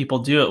how people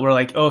do it. We're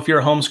like, oh, if you're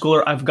a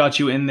homeschooler, I've got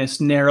you in this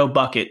narrow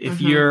bucket.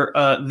 If you're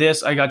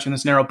this, I got you in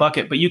this narrow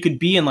bucket. But you could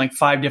be in like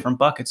 5 different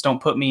buckets.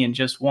 Don't put me in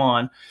just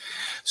one.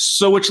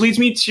 So which leads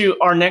me to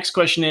our next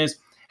question is,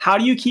 how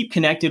do you keep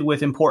connected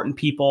with important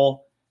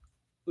people,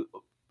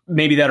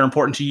 maybe that are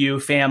important to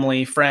you,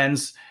 family,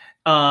 friends,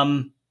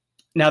 now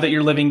that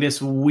you're living this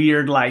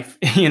weird life,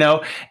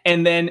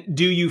 And then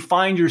do you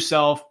find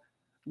yourself,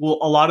 well,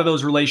 a lot of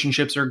those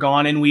relationships are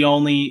gone and we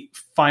only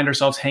find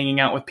ourselves hanging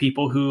out with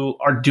people who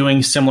are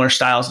doing similar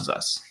styles as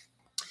us?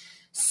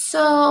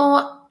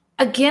 So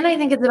again, I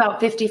think it's about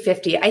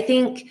 50-50. I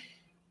think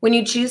when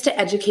you choose to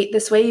educate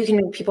this way, you can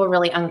make people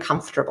really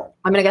uncomfortable.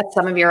 I'm going to guess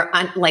some of your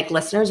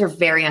listeners are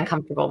very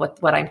uncomfortable with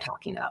what I'm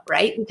talking about,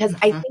 right? Because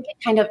I think it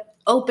kind of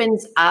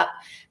opens up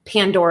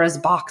Pandora's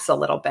box a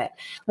little bit.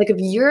 Like if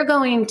you're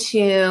going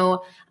to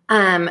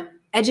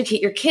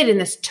educate your kid in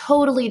this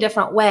totally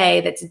different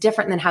way that's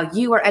different than how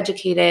you were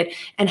educated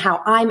and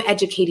how I'm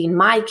educating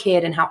my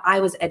kid and how I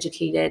was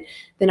educated,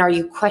 then are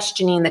you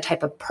questioning the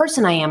type of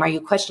person I am? Are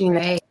you questioning the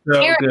type of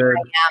parent I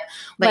am?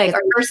 Like it's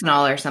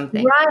personal or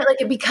something. Right.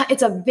 Like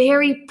it's a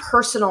very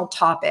personal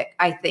topic,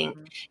 I think.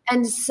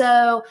 And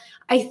so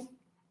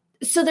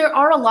So there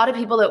are a lot of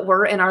people that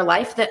were in our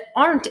life that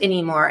aren't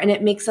anymore, and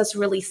it makes us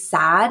really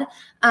sad.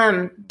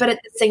 But at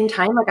the same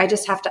time, like, I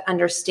just have to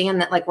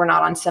understand that, like, we're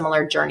not on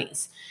similar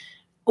journeys.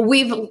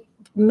 We've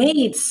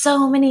made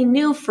so many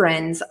new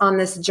friends on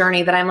this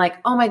journey that I'm like,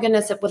 oh my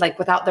goodness,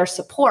 without their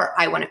support,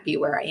 I wouldn't be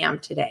where I am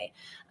today.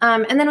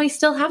 And then we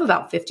still have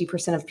about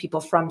 50% of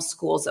people from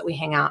schools that we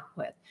hang out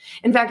with.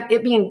 In fact,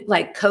 it being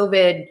like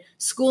COVID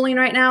schooling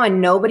right now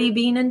and nobody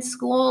being in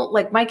school,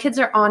 like, my kids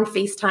are on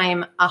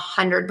FaceTime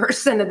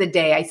 100% of the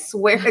day. I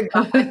swear to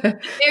God, they're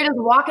just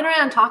walking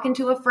around talking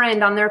to a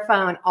friend on their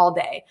phone all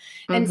day.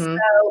 And so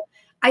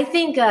I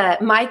think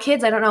my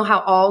kids, I don't know how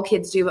all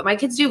kids do, but my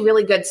kids do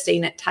really good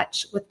staying in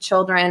touch with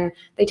children.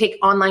 They take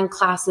online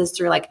classes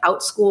through like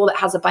OutSchool that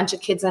has a bunch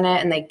of kids in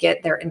it, and they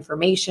get their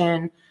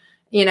information,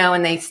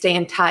 and they stay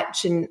in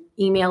touch and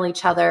email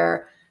each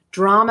other.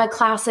 Drama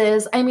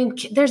classes. I mean,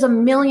 there's a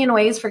million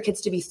ways for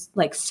kids to be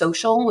like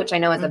social, which I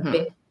know is a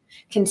big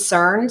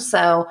concern.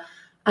 So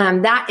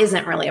that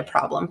isn't really a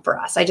problem for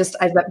us. I've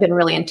been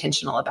really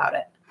intentional about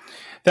it.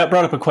 That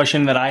brought up a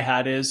question that I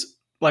had is,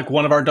 like,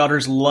 one of our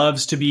daughters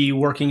loves to be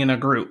working in a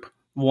group.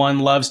 One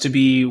loves to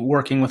be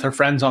working with her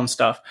friends on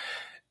stuff.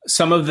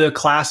 Some of the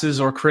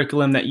classes or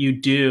curriculum that you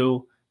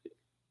do,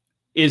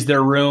 is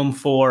there room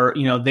for,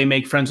 they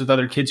make friends with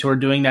other kids who are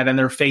doing that and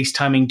they're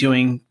FaceTiming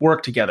doing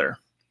work together?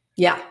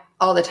 Yeah,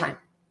 all the time.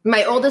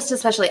 My oldest,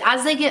 especially,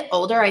 as they get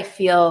older, I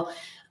feel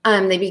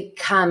they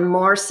become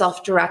more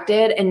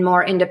self-directed and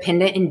more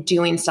independent in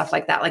doing stuff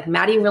like that. Like,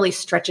 Maddie really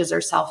stretches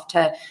herself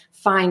to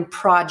find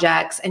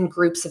projects and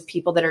groups of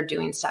people that are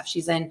doing stuff.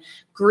 She's in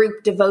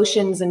group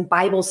devotions and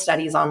Bible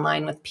studies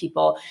online with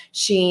people.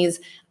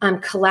 She's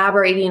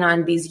collaborating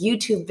on these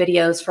YouTube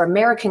videos for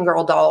American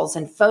Girl dolls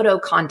and photo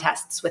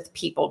contests with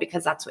people,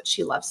 because that's what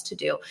she loves to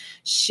do.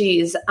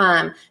 She's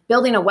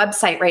building a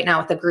website right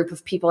now with a group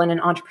of people in an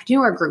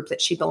entrepreneur group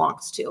that she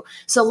belongs to.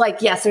 So, like,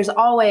 yes, there's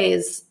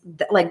always,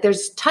 like,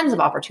 there's tons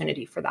of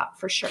opportunity for that,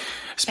 for sure.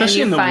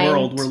 Especially in the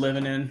world we're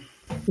living in.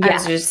 I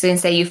was just going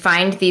to say, you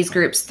find these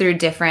groups through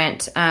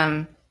different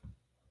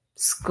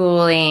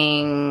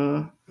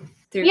schooling.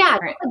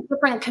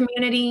 Different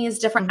communities,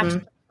 different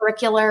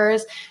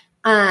extracurriculars.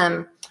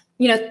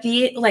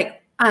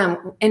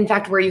 In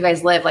fact, where you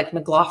guys live, like,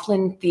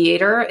 McLaughlin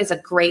Theater is a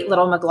great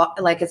little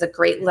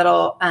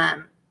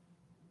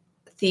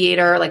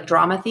theater, like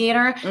drama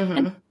theater.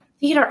 And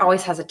theater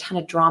always has a ton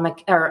of drama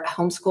or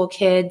homeschool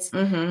kids.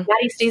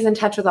 Maddie stays in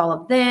touch with all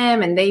of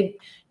them, and they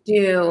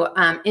do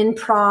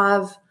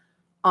improv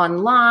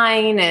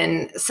online.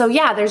 And so,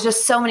 yeah, there's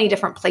just so many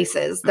different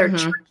places. There are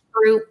church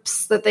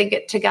groups that they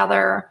get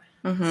together.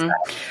 So.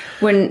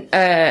 When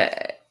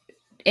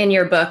in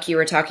your book, you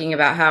were talking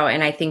about how,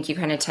 and I think you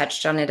kind of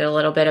touched on it a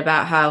little bit,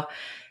 about how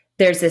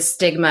there's this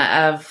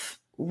stigma of,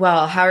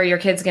 well, how are your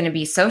kids going to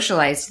be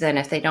socialized then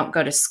if they don't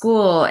go to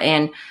school?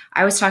 And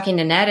I was talking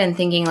to Ned and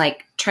thinking,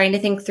 like, trying to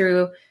think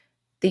through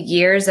the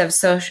years of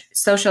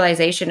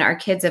socialization our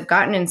kids have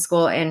gotten in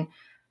school, and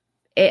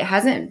it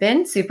hasn't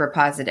been super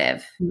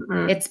positive.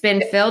 It's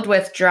been filled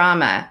with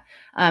drama.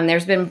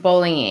 There's been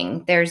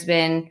bullying. There's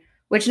been,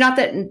 which, not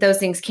that those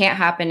things can't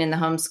happen in the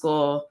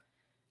homeschool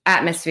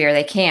atmosphere,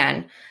 they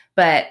can.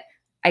 But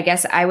I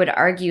guess I would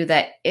argue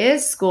that,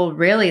 is school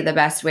really the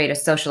best way to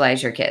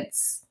socialize your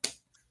kids?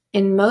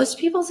 In most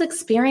people's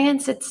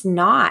experience, it's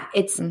not.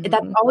 That's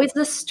always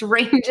the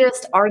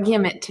strangest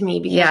argument to me,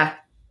 because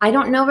I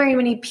don't know very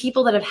many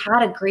people that have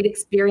had a great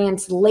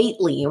experience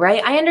lately,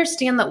 right? I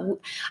understand that.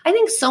 I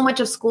think so much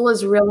of school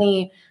is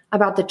really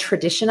about the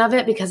tradition of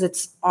it, because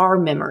it's our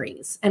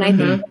memories. And I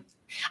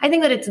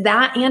think that it's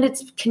that, and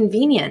it's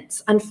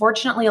convenience.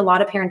 Unfortunately, a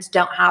lot of parents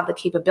don't have the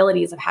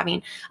capabilities of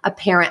having a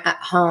parent at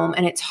home,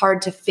 and it's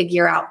hard to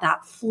figure out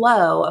that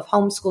flow of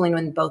homeschooling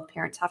when both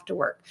parents have to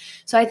work.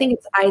 So I think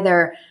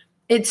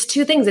it's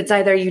two things. It's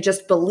either you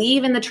just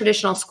believe in the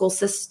traditional school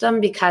system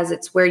because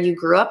it's where you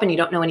grew up and you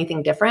don't know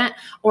anything different,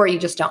 or you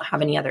just don't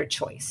have any other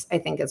choice, I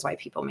think, is why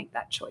people make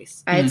that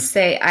choice. I'd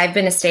say I've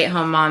been a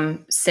stay-at-home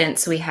mom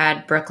since we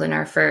had Brooklyn,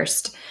 our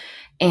first.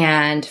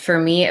 And for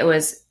me, it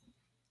was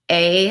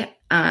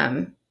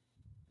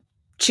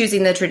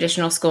choosing the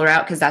traditional school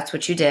route, because that's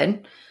what you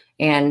did.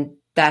 And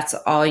that's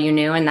all you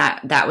knew. And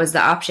that was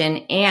the option.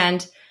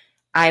 And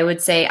I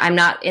would say, I'm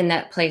not in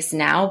that place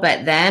now,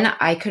 but then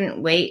I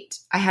couldn't wait.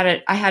 I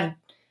had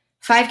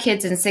 5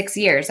 kids in 6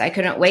 years. I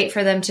couldn't wait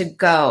for them to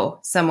go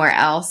somewhere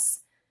else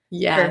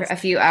for a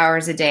few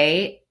hours a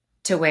day,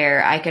 to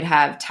where I could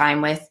have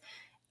time with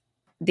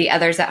the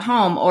others at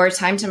home, or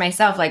time to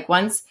myself. Like,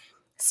 once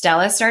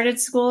Stella started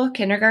school,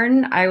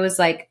 kindergarten, I was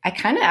like, I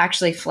kind of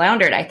actually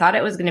floundered. I thought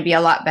it was going to be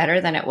a lot better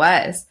than it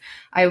was.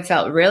 I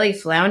felt really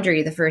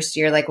floundery the first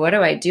year. Like, what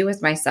do I do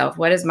with myself?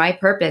 What is my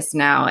purpose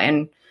now?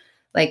 And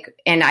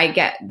I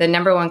get, the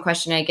number one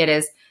question I get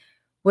is,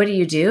 what do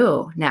you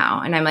do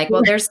now? And I'm like,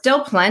 well, there's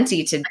still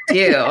plenty to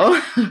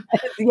do.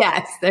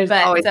 Yes.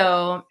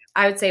 So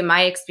I would say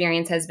my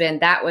experience has been,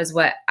 that was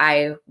what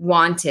I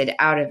wanted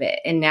out of it.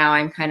 And now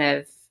I'm kind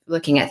of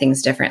looking at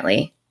things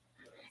differently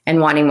and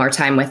wanting more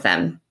time with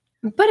them.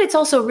 But it's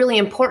also really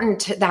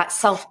important to that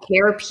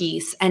self-care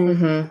piece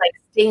and like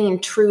staying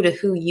true to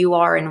who you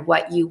are and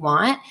what you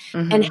want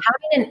and having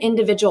an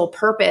individual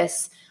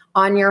purpose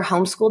on your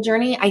homeschool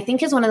journey, I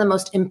think is one of the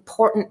most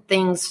important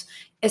things,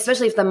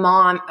 especially if the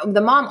mom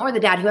or the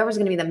dad, whoever's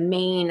going to be the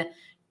main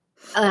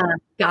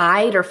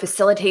guide or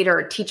facilitator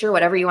or teacher,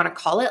 whatever you want to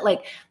call it,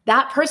 like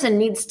that person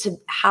needs to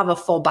have a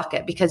full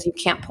bucket because you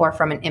can't pour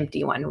from an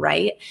empty one,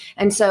 right?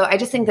 And so I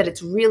just think that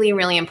it's really,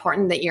 really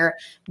important that you're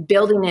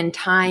building in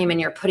time and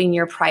you're putting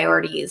your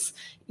priorities,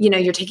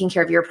 you're taking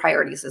care of your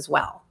priorities as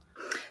well.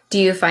 Do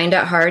you find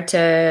it hard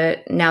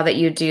to, now that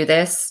you do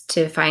this,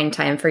 to find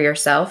time for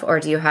yourself,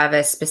 or do you have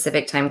a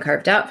specific time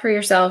carved out for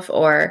yourself,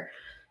 or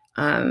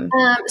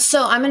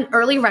so I'm an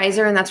early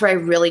riser, and that's where I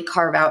really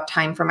carve out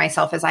time for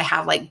myself. Is I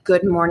have like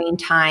good morning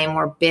time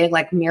or big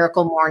like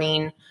miracle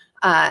morning,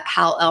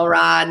 Hal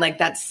Elrod, like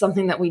that's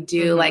something that we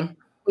do. Like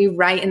we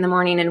write in the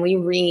morning and we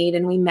read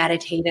and we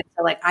meditate. And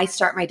so like I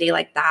start my day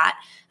like that.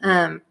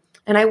 And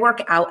I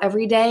work out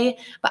every day,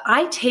 but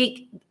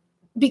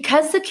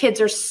because the kids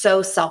are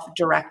so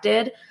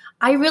self-directed,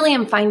 I really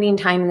am finding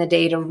time in the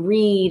day to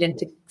read and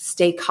to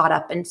stay caught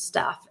up in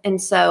stuff.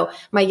 And so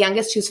my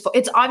youngest,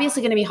 it's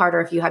obviously going to be harder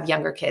if you have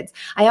younger kids.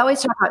 I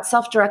always talk about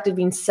self-directed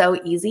being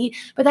so easy,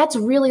 but that's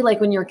really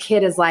like when your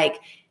kid is like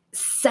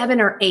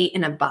 7 or 8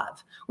 and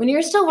above. When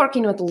you're still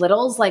working with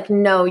littles, like,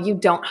 no, you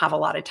don't have a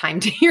lot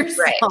and to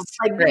yourself.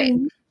 Right.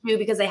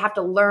 Because they have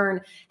to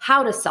learn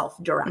how to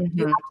self-direct.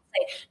 You have to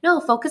say, no,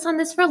 focus on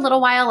this for a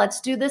little while.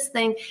 Let's do this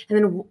thing. And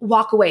then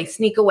walk away,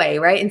 sneak away,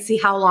 right? And see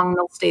how long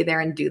they'll stay there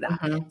and do that.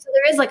 So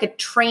there is like a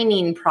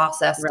training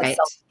process to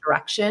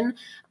self-direction.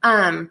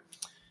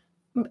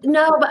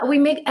 No, but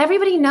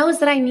everybody knows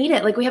that I need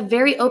it. Like we have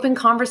very open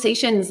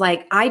conversations.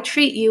 Like I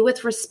treat you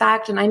with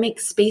respect and I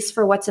make space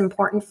for what's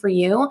important for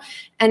you.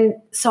 And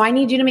so I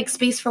need you to make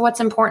space for what's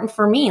important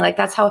for me. Like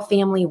that's how a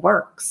family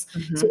works.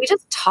 So we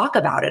just talk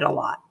about it a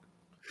lot.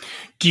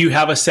 Do you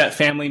have a set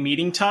family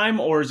meeting time,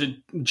 or is it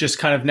just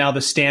kind of now the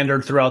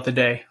standard throughout the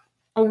day?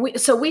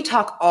 So we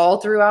talk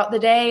all throughout the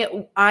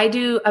day. I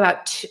do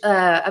about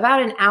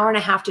an hour and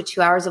a half to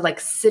 2 hours of like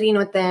sitting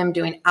with them,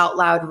 doing out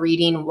loud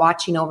reading,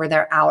 watching over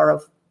their hour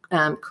of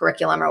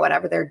curriculum or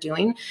whatever they're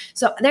doing.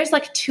 So there's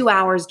like 2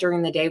 hours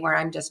during the day where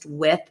I'm just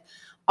with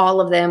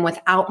all of them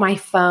without my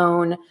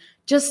phone,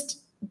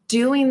 just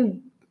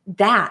doing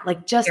that,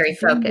 like just very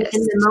focused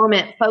in the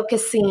moment,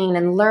 focusing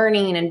and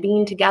learning and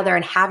being together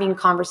and having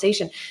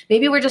conversation.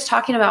 Maybe we're just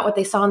talking about what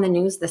they saw in the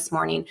news this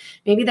morning.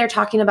 Maybe they're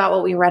talking about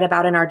what we read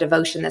about in our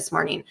devotion this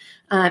morning.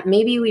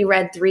 Maybe we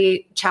read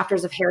 3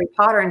 chapters of Harry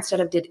Potter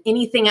instead of did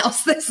anything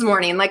else this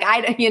morning. Like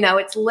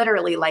it's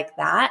literally like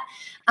that.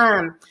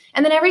 And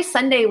then every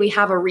Sunday we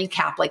have a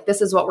recap. Like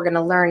this is what we're going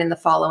to learn in the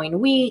following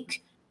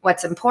week.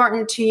 What's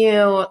important to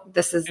you.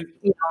 This is,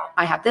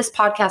 I have this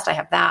podcast, I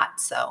have that.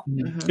 So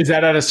is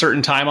that at a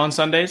certain time on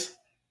Sundays?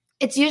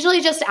 It's usually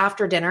just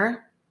after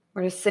dinner.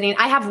 We're just sitting.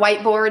 I have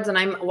whiteboards and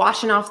I'm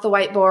washing off the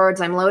whiteboards.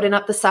 I'm loading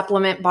up the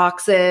supplement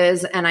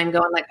boxes and I'm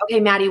going like, okay,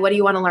 Maddie, what do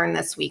you want to learn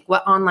this week?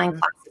 What online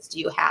classes do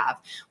you have?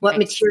 What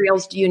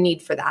materials do you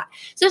need for that?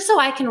 Just so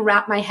I can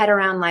wrap my head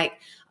around like,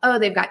 oh,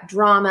 they've got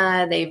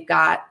drama. They've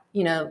got,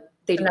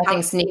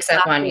 nothing sneaks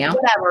up on you.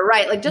 Whatever,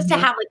 right? Like just to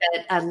have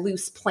like a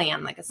loose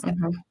plan, like a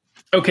schedule.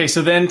 Okay,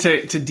 so then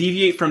to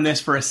deviate from this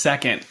for a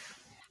second,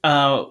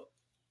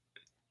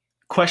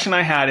 question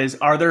I had is,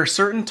 are there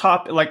certain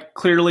like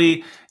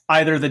clearly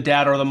either the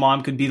dad or the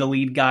mom could be the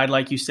lead guide,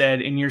 like you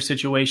said, in your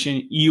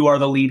situation, you are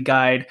the lead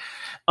guide.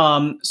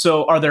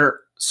 So are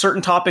there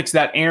certain topics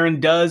that Aaron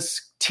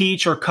does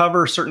teach or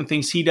cover, certain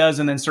things he does,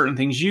 and then certain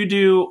things you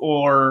do,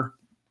 or...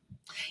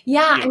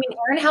 Yeah, I mean,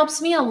 Aaron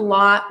helps me a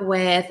lot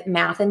with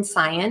math and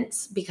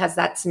science because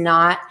that's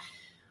not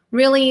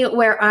really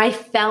where I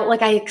felt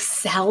like I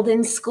excelled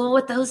in school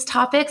with those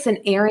topics, and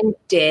Aaron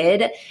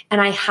did.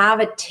 And I have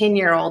a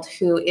 10-year-old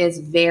who is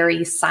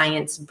very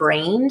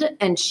science-brained,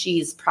 and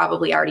she's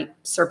probably already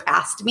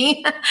surpassed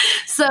me.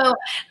 So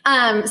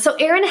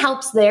Aaron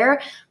helps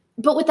there.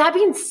 But with that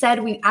being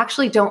said, we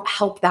actually don't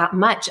help that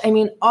much. I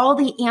mean, all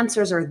the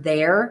answers are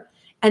there,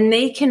 and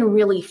they can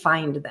really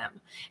find them.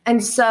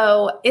 And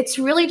so it's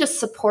really just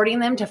supporting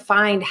them to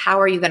find, how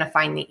are you going to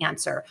find the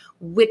answer?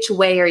 Which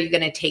way are you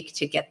going to take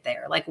to get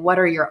there? Like, what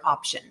are your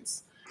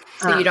options?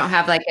 So you don't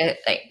have like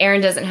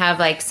Aaron doesn't have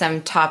like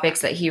some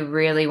topics that he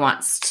really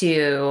wants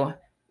to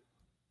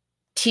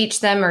teach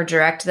them or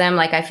direct them.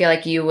 Like, I feel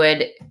like you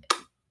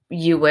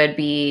would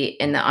be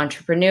in the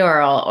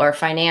entrepreneurial or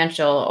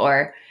financial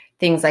or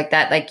things like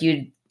that.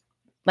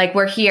 Like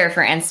we're here,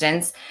 for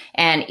instance,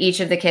 and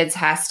each of the kids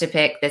has to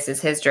pick, this is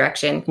his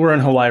direction. We're in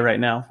Hawaii right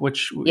now,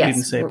 which we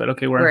didn't say, but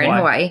okay, we're in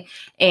Hawaii.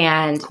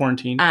 And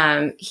quarantine.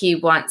 He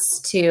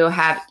wants to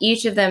have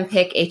each of them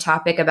pick a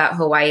topic about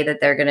Hawaii that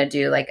they're going to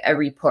do like a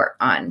report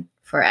on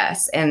for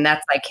us. And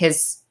that's like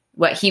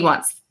what he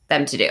wants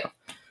them to do.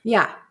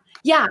 Yeah.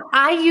 Yeah.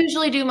 I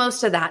usually do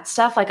most of that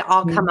stuff. Like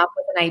I'll come up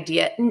with an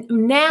idea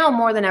now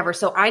more than ever.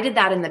 So I did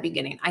that in the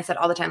beginning. I said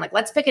all the time, like,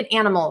 let's pick an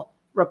animal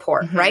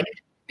report, right?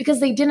 because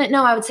they didn't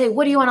know. I would say,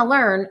 what do you want to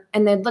learn?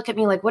 And they'd look at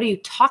me like, what are you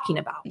talking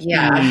about?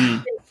 Yeah.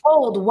 I've been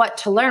told what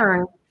to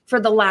learn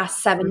for the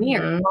last 7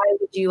 years. Why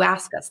would you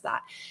ask us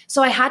that?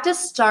 So I had to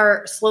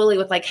start slowly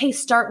with like, hey,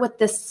 start with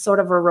this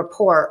sort of a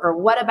report, or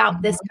what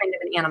about this kind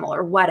of an animal,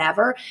 or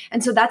whatever.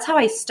 And so that's how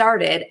I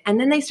started. And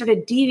then they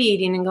started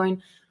deviating and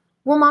going,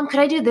 well, Mom, could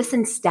I do this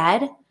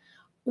instead?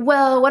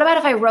 Well, what about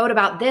if I wrote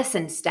about this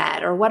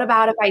instead? Or what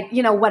about if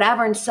I,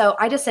 whatever. And so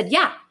I just said,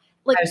 yeah.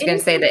 Like, I was going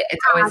to say that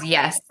it's always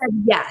yes. I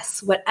said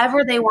yes.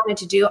 Whatever they wanted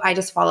to do, I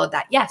just followed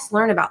that. Yes.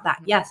 Learn about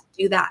that. Yes.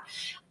 Do that.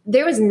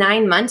 There was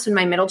 9 months when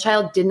my middle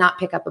child did not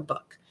pick up a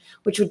book,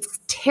 which would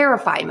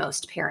terrify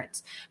most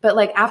parents. But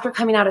like after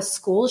coming out of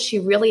school, she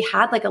really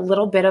had like a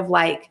little bit of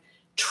like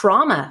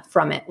trauma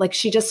from it. Like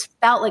she just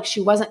felt like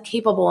she wasn't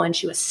capable and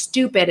she was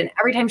stupid. And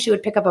every time she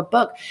would pick up a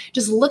book,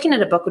 just looking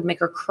at a book would make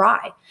her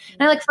cry.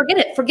 And I like, forget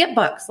it, forget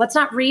books. Let's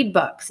not read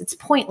books. It's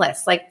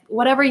pointless. Like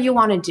whatever you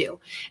want to do.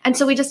 And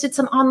so we just did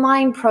some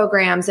online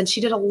programs, and she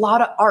did a lot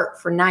of art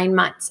for 9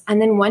 months.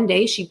 And then one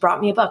day she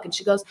brought me a book and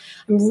she goes,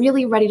 I'm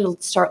really ready to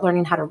start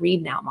learning how to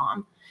read now,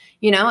 Mom.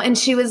 And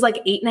she was like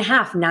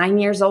 8.5, 9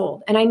 years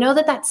old. And I know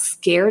that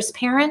scares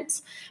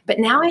parents, but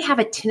now I have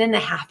a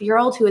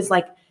 10.5-year-old who is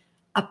like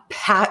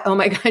oh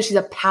my gosh, she's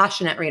a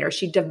passionate reader.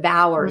 She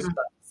devours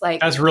books.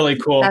 Like that's really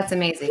cool. That's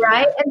amazing.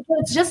 Right. And so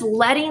it's just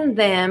letting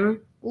them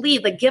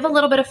lead, like give a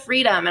little bit of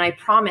freedom. And I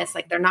promise,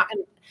 like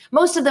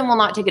most of them will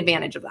not take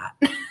advantage of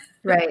that.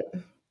 Right.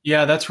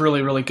 Yeah, that's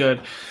really, really good.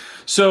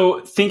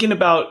 So thinking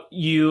about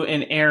you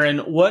and Aaron,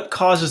 what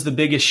causes the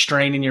biggest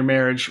strain in your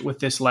marriage with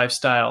this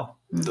lifestyle?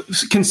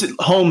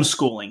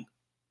 Homeschooling.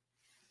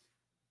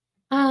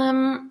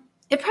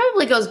 It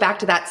probably goes back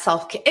to that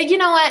self-care. You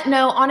know what?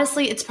 No,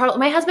 honestly, it's probably,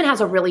 my husband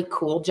has a really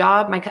cool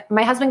job.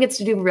 My husband gets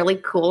to do really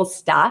cool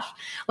stuff.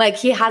 Like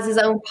he has his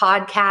own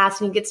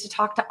podcast and he gets to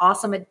talk to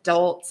awesome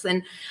adults.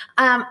 And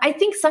I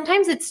think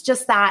sometimes it's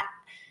just that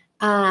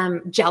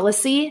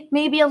jealousy,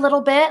 maybe a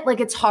little bit. Like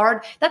it's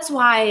hard. That's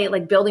why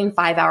like building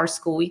 5-hour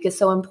school week is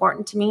so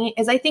important to me,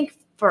 is I think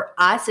for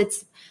us,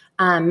 it's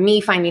me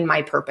finding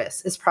my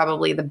purpose is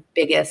probably the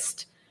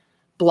biggest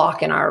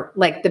block in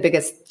the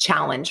biggest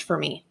challenge for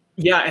me.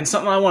 Yeah. And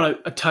something I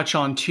want to touch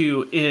on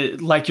too is,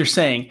 like you're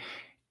saying,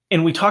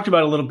 and we talked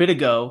about a little bit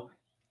ago,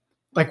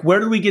 like where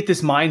do we get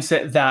this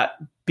mindset that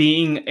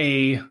being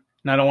and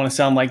I don't want to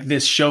sound like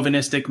this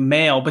chauvinistic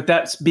male, but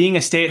that's being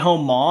a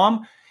stay-at-home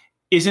mom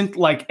isn't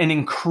like an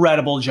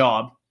incredible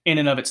job in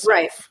and of itself.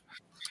 Right.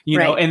 You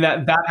know, and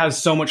that has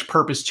so much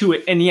purpose to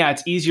it. And yeah,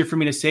 it's easier for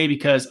me to say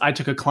because I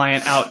took a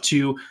client out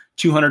to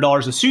 $200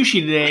 of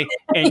sushi today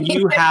and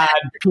you had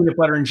peanut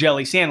butter and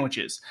jelly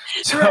sandwiches.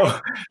 So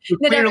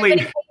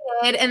clearly.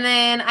 And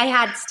then I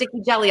had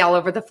sticky jelly all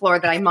over the floor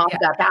that I mopped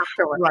up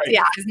afterwards. Right.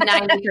 Yeah.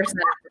 90% of the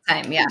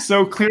time. Yeah.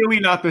 So clearly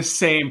not the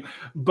same.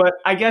 But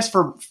I guess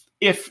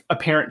if a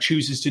parent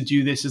chooses to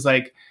do this is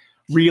like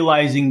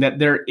realizing that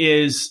there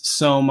is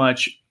so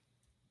much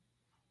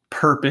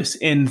purpose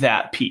in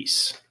that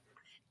piece.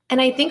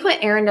 And I think what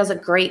Aaron does a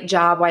great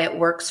job, why it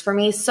works for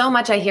me so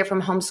much, I hear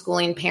from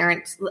homeschooling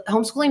parents,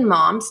 homeschooling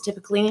moms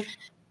typically,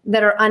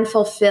 that are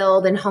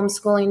unfulfilled in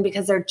homeschooling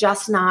because they're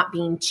just not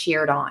being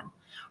cheered on.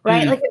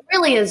 Right. Like it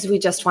really is. We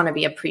just want to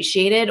be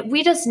appreciated.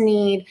 We just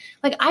need,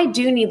 I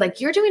do need,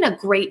 you're doing a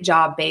great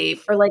job, babe.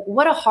 Or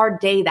what a hard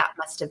day that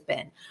must have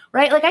been.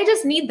 Right. I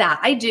just need that.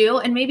 I do.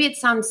 And maybe it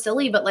sounds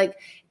silly, but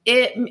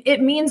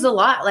it means a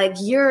lot.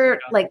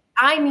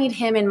 I need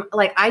him and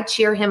I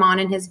cheer him on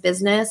in his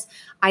business.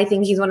 I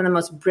think he's one of the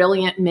most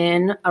brilliant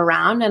men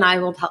around, and I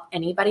will tell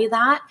anybody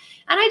that.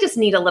 And I just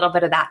need a little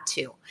bit of that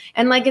too.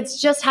 And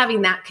it's just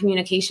having that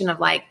communication of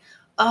oh,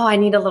 I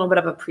need a little bit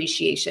of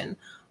appreciation.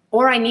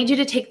 Or I need you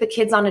to take the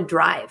kids on a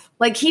drive.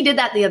 He did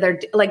that the other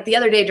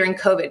day during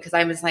COVID, because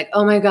I was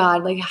oh my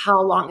God,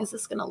 how long is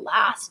this going to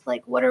last?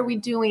 What are we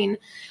doing?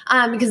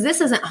 Because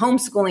this isn't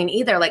homeschooling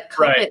either.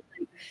 COVID,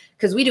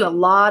 because we do a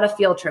lot of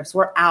field trips.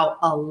 We're out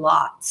a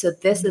lot. So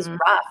this is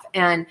rough.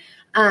 And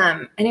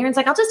Aaron's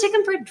I'll just take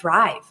him for a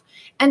drive.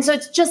 And so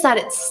it's just that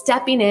it's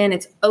stepping in,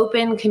 it's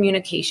open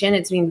communication.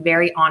 It's being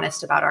very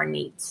honest about our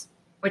needs.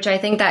 Which I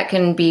think that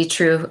can be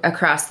true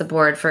across the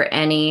board for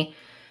any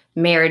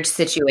marriage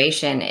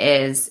situation.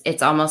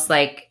 It's almost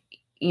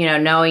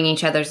knowing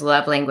each other's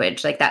love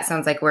language. That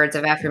sounds like words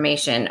of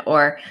affirmation,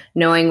 or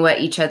knowing what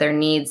each other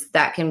needs.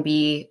 That can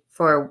be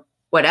for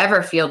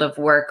whatever field of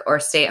work, or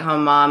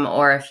stay-at-home mom,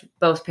 or if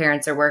both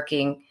parents are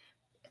working.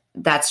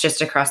 That's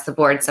just across the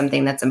board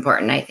something that's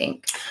important, I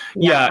think.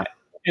 Yeah.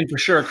 And for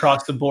sure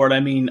across the board.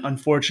 I mean,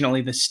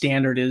 unfortunately, the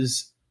standard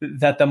is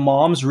that the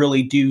moms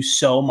really do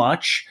so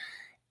much,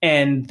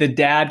 and the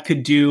dad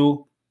could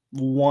do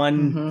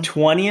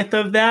 1/20th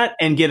of that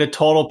and get a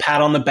total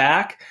pat on the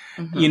back.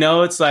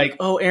 It's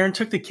oh, Aaron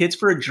took the kids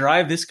for a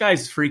drive. This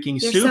guy's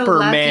freaking you're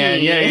Superman.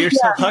 So yeah, you're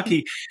so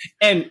lucky.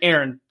 And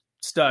Aaron,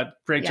 stud,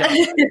 great job.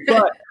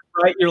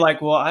 But you're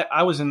well,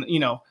 I was in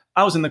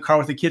the car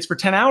with the kids for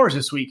 10 hours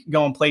this week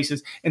going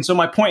places. And so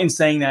my point in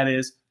saying that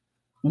is,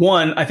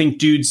 one, I think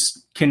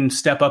dudes can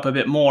step up a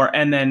bit more.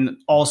 And then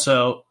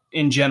also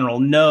in general,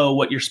 know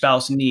what your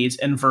spouse needs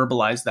and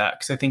verbalize that,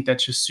 because I think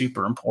that's just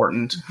super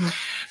important.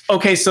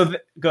 Okay, so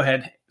go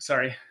ahead.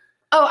 Sorry.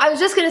 Oh, I was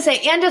just going to say,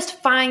 and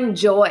just find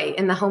joy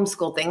in the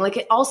homeschool thing. Like,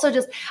 it also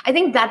just, I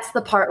think that's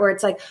the part where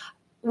it's like,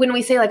 when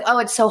we say like, oh,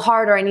 it's so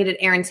hard, or I needed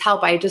Aaron's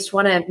help, I just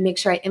want to make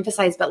sure I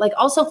emphasize, but like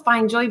also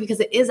find joy, because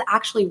it is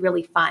actually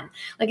really fun.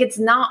 Like, it's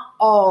not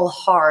all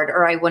hard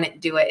or I wouldn't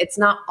do it. It's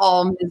not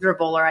all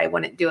miserable or I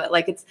wouldn't do it.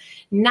 Like, it's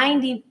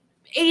 90%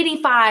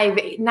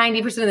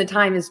 of the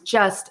time is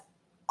just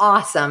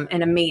awesome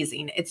and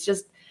amazing. It's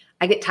just,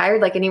 I get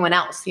tired like anyone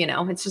else,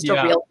 it's just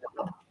a real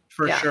job.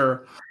 For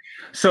sure.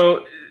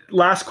 So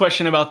last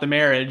question about the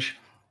marriage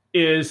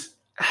is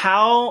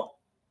how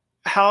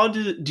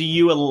do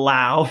you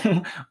allow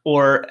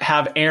or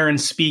have Aaron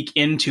speak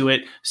into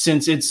it,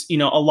 since it's, a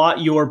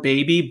lot your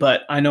baby,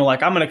 but I know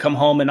like I'm going to come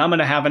home and I'm going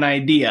to have an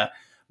idea,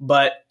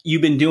 but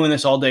you've been doing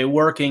this all day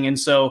working. And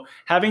so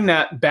having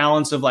that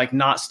balance of like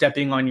not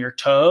stepping on your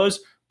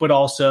toes, but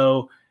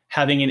also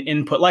having an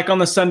input, like on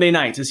the Sunday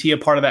nights, is he a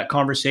part of that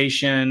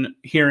conversation,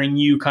 hearing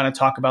you kind of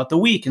talk about the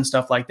week and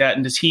stuff like that?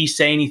 And does he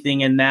say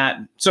anything in that?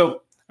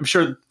 So I'm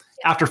sure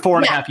after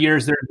 4.5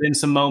 years, there have been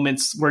some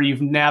moments where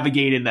you've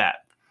navigated that.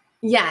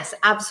 Yes,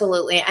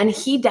 absolutely. And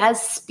he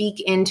does speak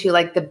into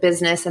like the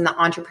business and the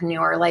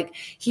entrepreneur. Like,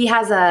 he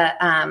has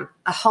a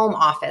home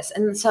office.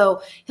 And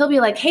so he'll be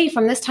like, hey,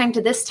 from this time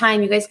to this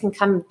time, you guys can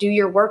come do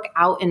your work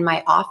out in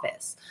my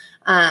office.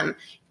 And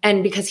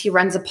because he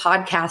runs a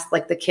podcast,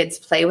 like, the kids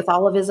play with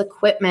all of his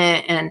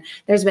equipment. And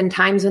there's been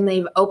times when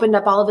they've opened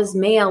up all of his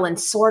mail and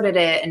sorted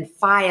it and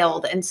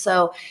filed. And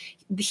so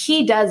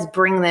he does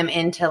bring them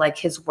into like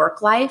his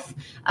work life.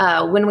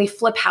 When we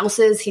flip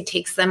houses, he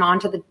takes them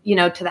onto the,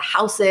 to the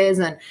houses,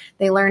 and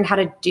they learn how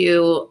to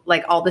do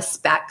like all the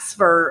specs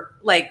for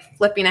like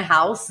flipping a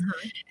house.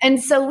 Mm-hmm.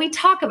 And so we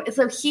talk about,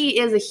 so he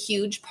is a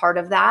huge part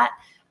of that.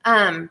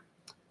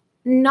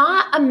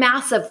 Not a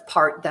massive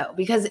part though,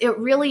 because it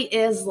really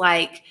is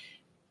like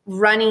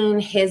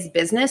running his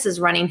business, and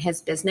running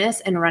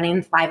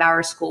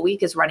 5-hour school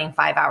week is running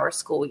 5-hour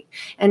school week.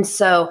 And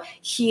so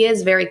he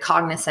is very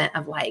cognizant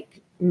of like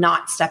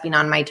not stepping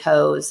on my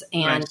toes.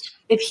 And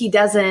if he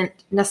doesn't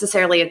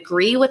necessarily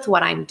agree with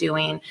what I'm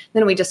doing,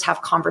 then we just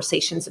have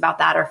conversations about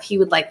that. Or if he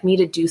would like me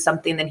to do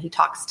something, then he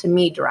talks to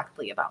me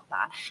directly about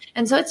that.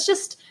 And so it's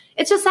just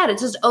that.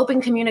 It's just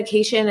open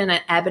communication and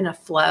an ebb and a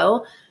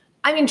flow.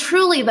 I mean,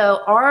 truly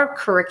though, our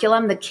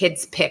curriculum, the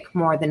kids pick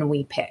more than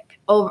we pick.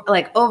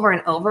 Over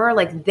and over,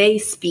 like, they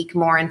speak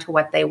more into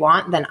what they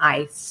want than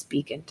I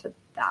speak into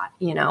that,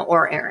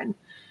 or Aaron.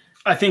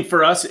 I think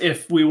for us,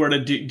 if we were to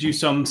do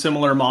some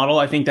similar model,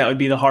 I think that would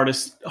be the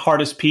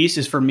hardest piece,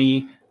 is for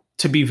me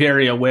to be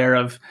very aware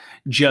of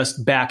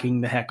just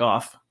backing the heck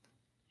off.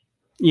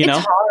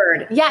 It's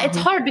hard. Yeah, it's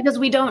hard because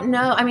we don't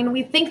know. I mean,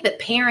 we think that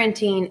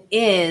parenting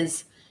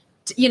is,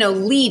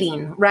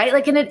 leading, right?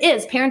 Like, and it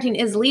is.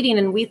 Parenting is leading,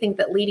 and we think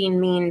that leading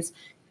means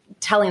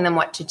telling them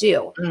what to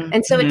do.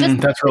 And so it just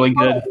that's really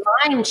good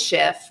mind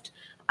shift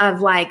of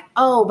like,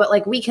 oh, but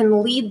like we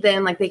can lead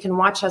them, like they can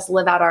watch us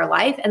live out our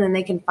life, and then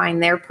they can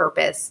find their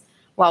purpose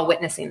while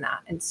witnessing that.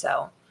 And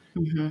so,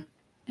 I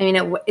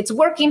mean, it's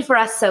working for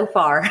us so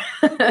far.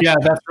 Yeah,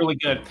 that's really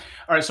good.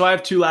 All right. So I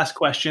have 2 last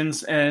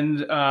questions,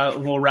 and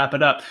we'll wrap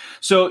it up.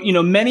 So,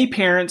 many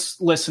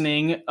parents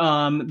listening,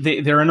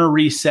 they're in a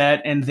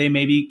reset, and they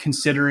may be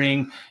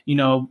considering,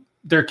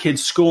 their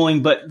kids'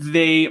 schooling, but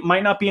they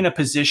might not be in a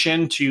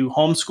position to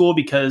homeschool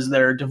because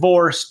they're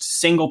divorced,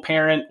 single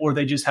parent, or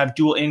they just have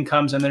dual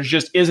incomes, and there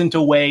just isn't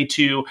a way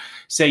to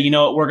say,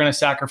 we're going to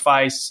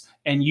sacrifice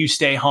and you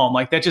stay home.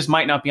 Like, that just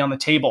might not be on the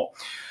table.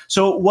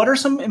 So what are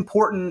some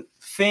important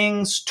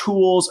things,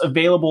 tools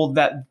available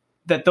that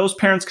those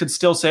parents could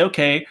still say,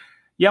 okay,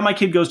 yeah, my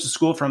kid goes to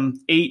school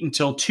from 8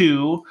 until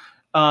 2,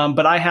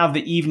 but I have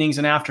the evenings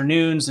and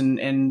afternoons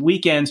and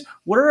weekends.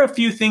 What are a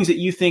few things that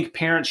you think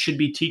parents should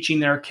be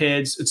teaching their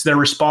kids? It's their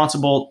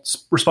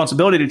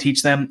responsibility to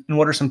teach them. And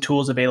what are some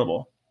tools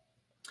available?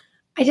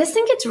 I just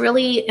think it's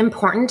really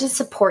important to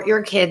support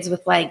your kids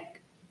with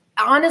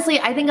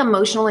honestly, I think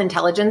emotional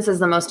intelligence is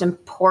the most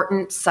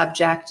important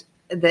subject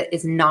that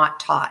is not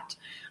taught,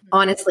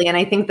 honestly. And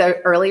I think the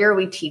earlier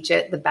we teach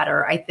it, the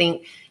better. I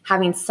think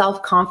having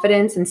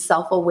self-confidence and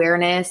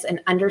self-awareness and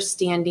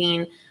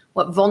understanding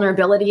what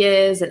vulnerability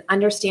is and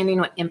understanding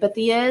what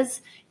empathy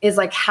is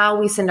like how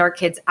we send our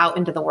kids out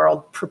into the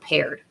world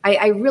prepared.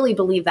 I really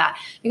believe that,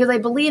 because I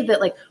believe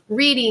that like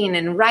reading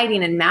and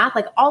writing and math,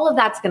 like all of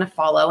that's going to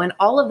follow and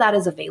all of that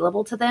is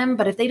available to them.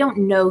 But if they don't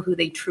know who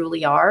they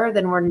truly are,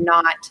 then I'm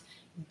not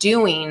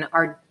doing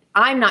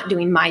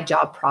my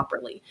job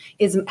properly,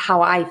 is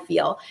how I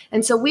feel.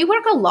 And so we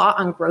work a lot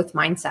on growth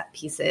mindset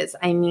pieces.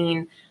 I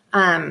mean,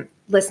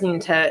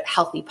 listening to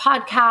healthy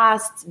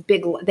podcasts,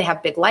 they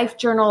have big life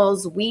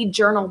journals. We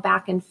journal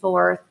back and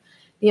forth.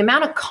 The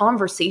amount of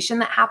conversation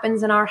that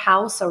happens in our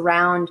house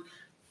around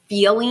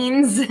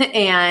feelings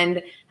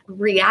and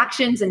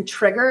reactions and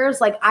triggers.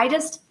 Like, I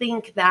just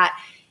think that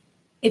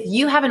if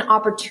you have an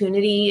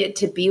opportunity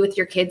to be with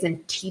your kids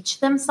and teach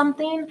them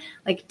something,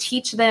 like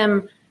teach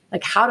them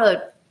like how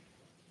to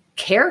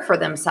care for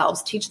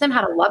themselves, teach them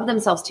how to love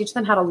themselves, teach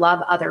them how to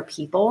love other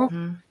people.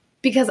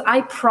 Because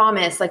I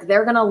promise, like,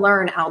 they're going to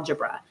learn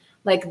algebra.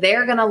 Like,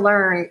 they're going to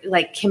learn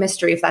like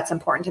chemistry if that's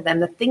important to them.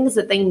 The things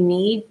that they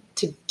need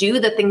to do,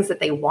 the things that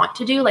they want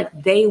to do, like,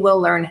 they will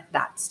learn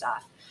that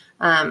stuff.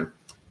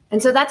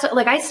 And so that's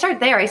like, I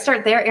start there.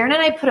 Aaron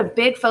and I put a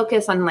big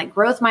focus on like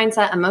growth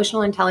mindset,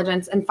 emotional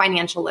intelligence, and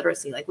financial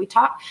literacy. Like we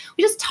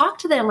just talk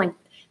to them like,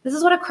 this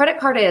is what a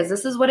credit card is.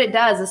 This is what it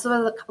does. This is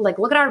what, like,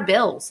 look at our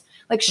bills.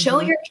 Like,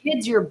 show your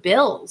kids your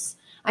bills.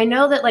 I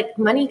know that like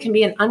money can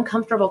be an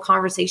uncomfortable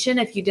conversation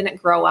if you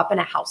didn't grow up in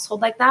a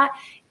household like that.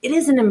 It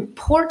is an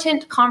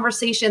important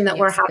conversation that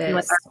we're having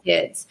with our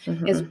kids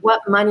is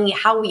what money,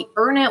 how we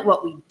earn it,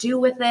 what we do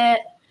with it.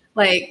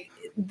 Like,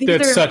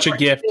 that's such a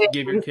gift to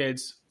give your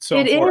kids. So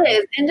it important.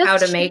 Is. And just how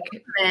to make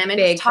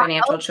big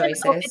financial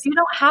choices. You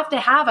don't have to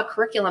have a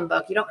curriculum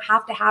book. You don't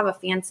have to have a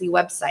fancy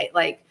website.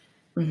 Like,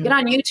 get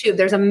on YouTube.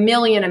 There's a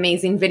million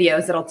amazing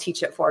videos that'll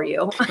teach it for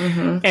you.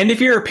 And if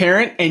you're a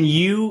parent and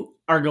you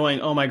are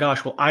going, oh my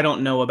gosh, well, I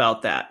don't know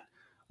about that.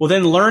 Well,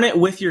 then learn it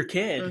with your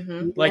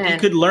kid. Like you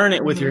could learn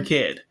it with your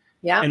kid.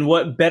 Yeah. And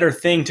what better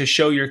thing to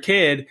show your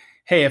kid,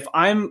 hey, if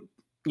I'm,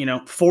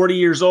 40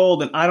 years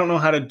old and I don't know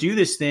how to do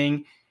this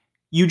thing,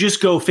 you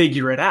just go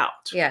figure it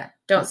out. Yeah.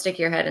 Don't stick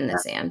your head in the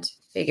sand.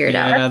 Figure it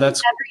out. Yeah,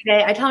 that's every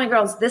day. I tell my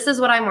girls, this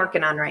is what I'm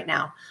working on right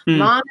now.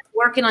 Mom is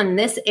working on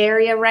this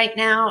area right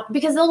now,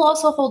 because they'll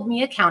also hold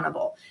me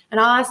accountable. And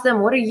I'll ask them,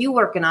 what are you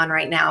working on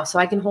right now? So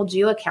I can hold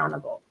you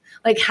accountable.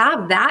 Like,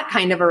 have that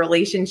kind of a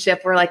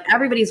relationship where like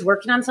everybody's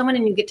working on someone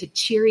and you get to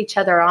cheer each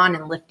other on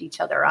and lift each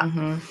other up.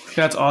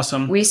 That's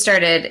awesome. We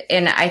started,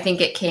 and I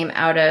think it came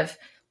out of,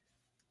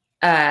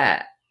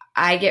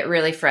 I get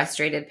really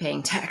frustrated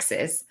paying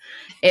taxes.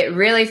 It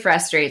really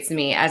frustrates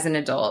me as an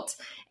adult.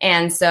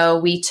 And so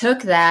we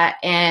took that,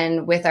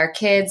 and with our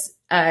kids,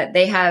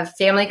 they have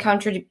family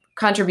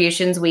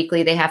contributions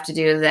weekly they have to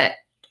do that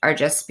are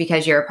just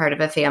because you're a part of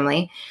a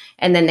family.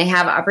 And then they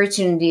have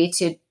opportunity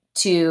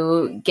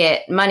to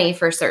get money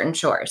for certain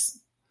chores.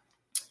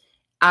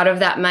 Out of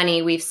that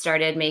money, we've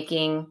started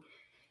making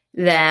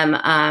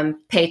them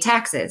pay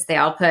taxes. They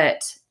all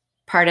put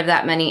part of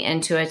that money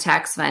into a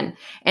tax fund.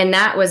 And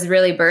that was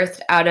really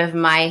birthed out of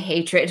my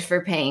hatred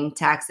for paying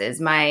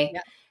taxes.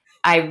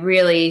 I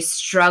really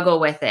struggle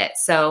with it.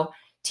 So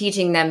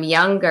teaching them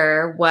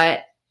younger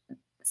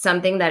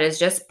something that is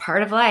just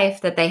part of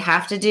life that they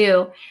have to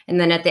do. And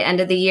then at the end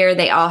of the year,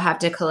 they all have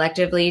to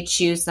collectively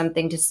choose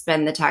something to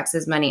spend the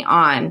taxes money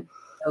on.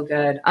 So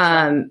good.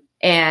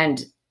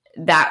 And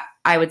that,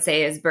 I would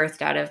say, is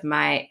birthed out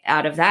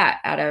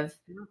of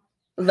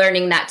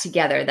learning that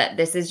together, that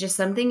this is just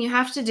something you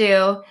have to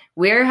do.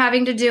 We're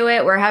having to do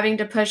it. We're having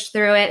to push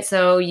through it.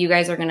 So you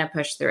guys are going to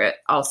push through it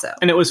also.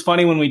 And it was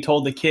funny when we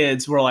told the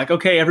kids, we're like,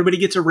 okay, everybody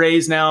gets a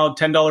raise now,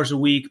 $10 a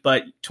week,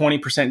 but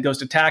 20% goes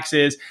to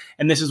taxes.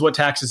 And this is what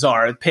taxes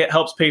are. It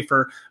helps pay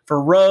for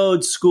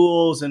roads,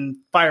 schools, and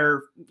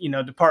fire,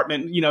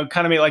 department,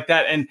 kind of made like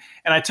that. And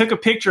I took a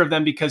picture of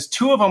them because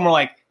two of them were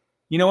like,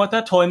 you know what?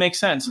 That totally makes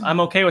sense. I'm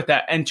okay with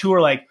that. And two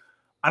were like,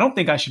 I don't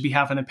think I should be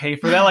having to pay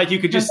for that. Like, you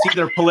could just see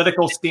their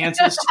political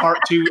stances start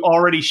to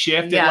already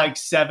shift at like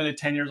 7 to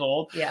 10 years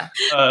old. Yeah.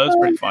 It was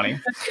pretty funny.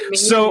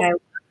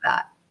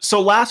 So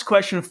last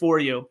question for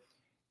you.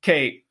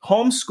 Okay.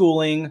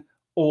 Homeschooling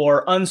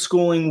or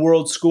unschooling,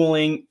 world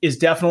schooling is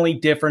definitely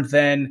different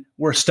than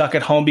we're stuck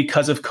at home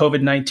because of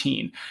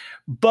COVID-19.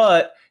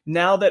 But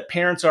now that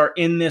parents are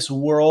in this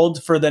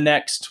world for the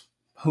next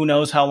who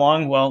knows how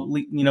long, well,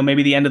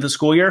 maybe the end of the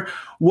school year.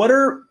 What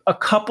are a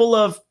couple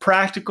of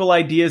practical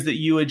ideas that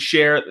you would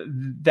share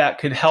that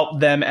could help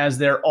them as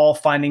they're all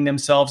finding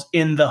themselves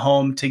in the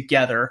home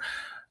together,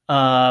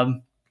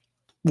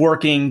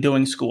 working,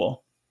 doing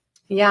school?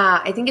 Yeah,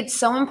 I think it's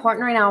so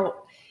important right now.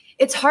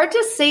 It's hard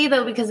to say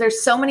though, because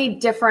there's so many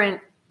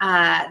different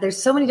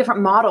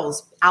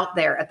models out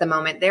there at the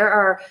moment. There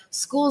are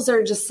schools that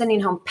are just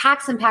sending home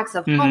packs and packs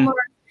of homework.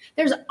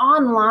 There's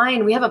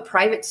online. We have a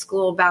private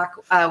school back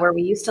where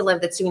we used to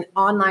live that's doing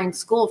online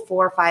school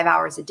 4 or 5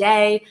 hours a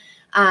day.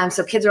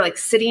 So kids are like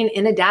sitting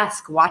in a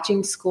desk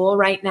watching school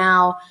right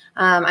now.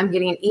 I'm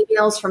getting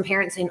emails from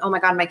parents saying, oh my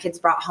God, my kids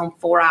brought home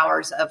 4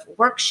 hours of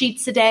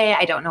worksheets a day.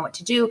 I don't know what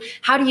to do.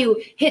 How do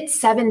you hit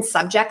 7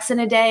 subjects in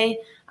a day?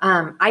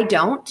 I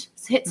don't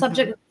hit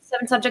 7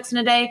 subjects in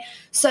a day.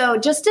 So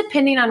just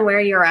depending on where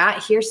you're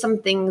at, here's some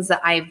things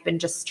that I've been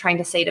just trying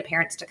to say to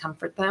parents to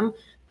comfort them.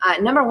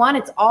 Number one,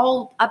 it's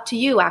all up to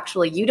you,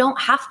 actually. You don't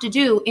have to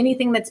do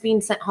anything that's being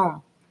sent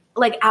home,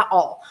 like at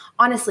all.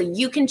 Honestly,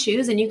 you can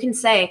choose and you can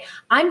say,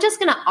 I'm just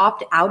going to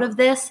opt out of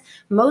this.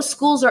 Most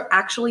schools are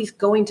actually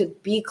going to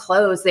be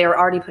closed. They are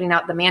already putting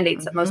out the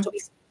mandates that most will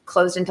be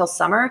closed until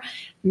summer.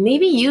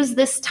 Maybe use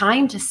this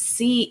time to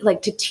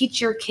to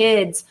teach your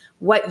kids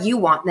what you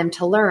want them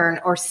to learn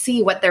or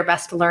see what their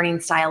best learning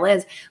style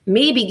is.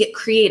 Maybe get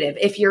creative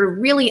if you're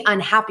really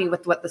unhappy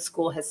with what the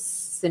school has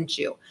sent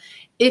you.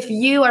 If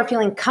you are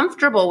feeling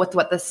comfortable with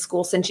what the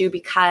school sent you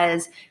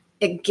because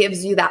it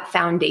gives you that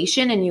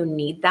foundation and you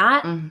need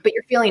that, but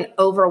you're feeling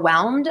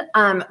overwhelmed,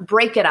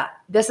 break it up.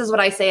 This is what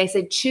I say. I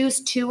say,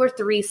 choose 2 or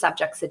 3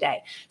 subjects a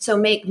day. So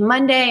make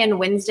Monday and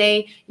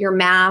Wednesday your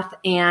math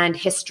and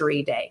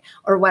history day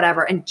or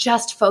whatever, and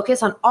just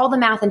focus on all the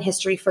math and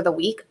history for the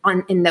week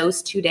in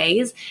those 2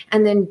 days.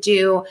 And then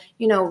do,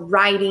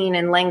 writing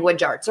and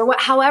language arts or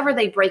however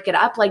they break it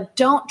up. Like,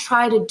 don't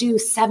try to do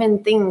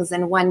 7 things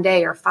in one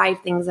day or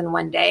 5 things in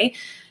one day,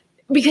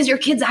 because your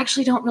kids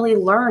actually don't really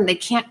learn. They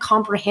can't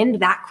comprehend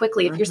that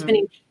quickly. If you're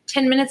spending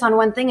 10 minutes on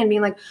one thing and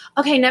being like,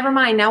 okay, never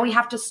mind, now we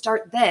have to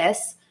start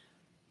this,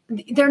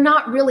 they're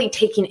not really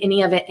taking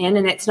any of it in.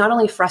 And it's not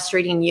only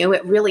frustrating you,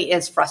 it really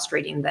is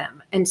frustrating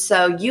them. And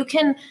so you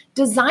can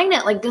design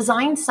it, like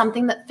design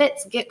something that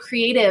fits, get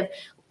creative.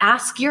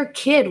 Ask your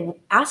kid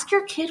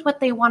what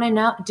they want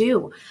to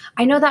do.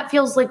 I know that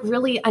feels like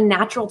really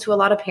unnatural to a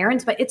lot of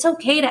parents, but it's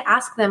okay to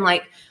ask them,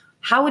 like,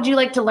 how would you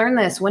like to learn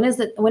this? When is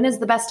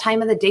the best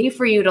time of the day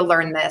for you to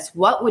learn this?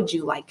 What would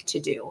you like to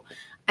do?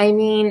 I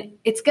mean,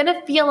 it's going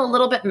to feel a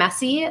little bit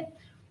messy,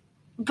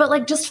 but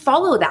like, just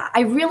follow that.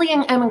 I really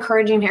am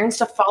encouraging parents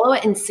to follow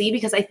it and see,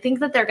 because I think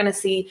that they're going to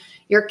see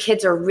your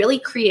kids are really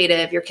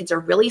creative. Your kids are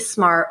really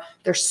smart.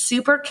 They're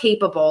super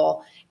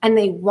capable, and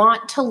they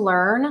want to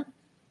learn,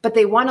 but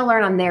they want to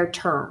learn on their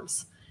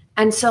terms.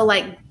 And so,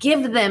 like,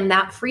 give them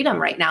that freedom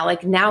right now.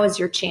 Like, now is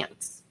your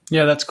chance.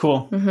 Yeah, that's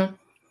cool. Mm-hmm.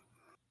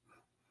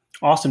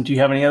 Awesome. Do you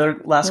have any other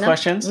last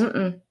questions?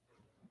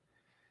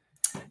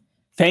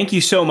 Thank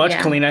you so much,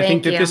 Kaleena. I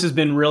think that this has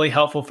been really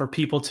helpful for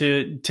people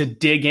to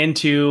dig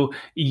into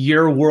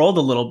your world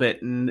a little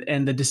bit,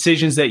 and the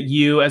decisions that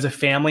you as a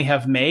family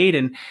have made,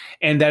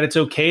 and that it's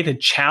okay to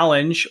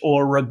challenge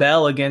or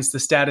rebel against the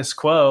status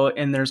quo.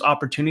 And there's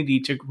opportunity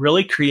to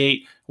really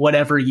create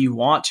whatever you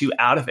want to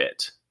out of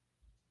it.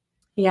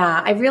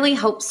 Yeah, I really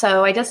hope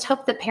so. I just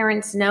hope that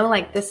parents know,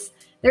 like, this,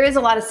 there is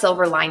a lot of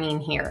silver lining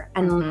here.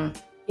 And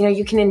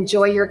you can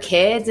enjoy your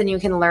kids and you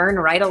can learn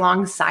right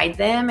alongside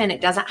them, and it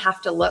doesn't have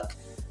to look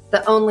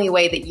the only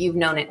way that you've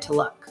known it to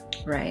look.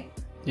 Right.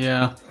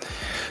 Yeah.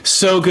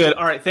 So good.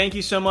 All right. Thank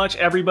you so much,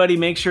 everybody.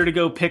 Make sure to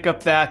go pick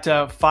up that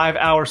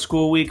 5-Hour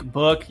School Week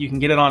book. You can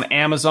get it on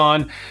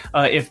Amazon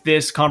if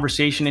this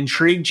conversation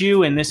intrigued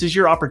you, and this is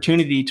your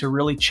opportunity to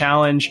really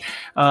challenge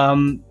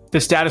the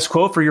status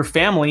quo for your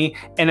family,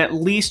 and at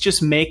least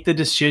just make the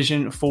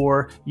decision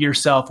for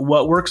yourself,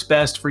 what works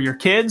best for your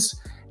kids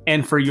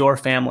and for your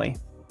family.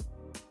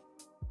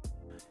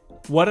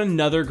 What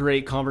another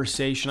great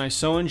conversation. I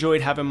so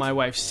enjoyed having my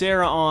wife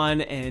Sarah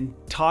on and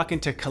talking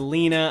to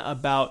Kaleena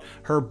about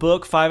her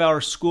book,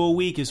 5-Hour School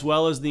Week, as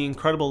well as the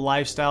incredible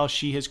lifestyle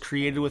she has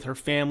created with her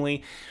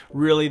family.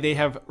 Really, they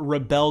have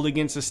rebelled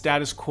against the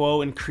status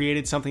quo and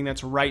created something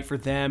that's right for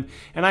them.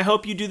 And I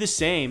hope you do the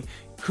same.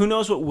 Who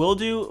knows what we'll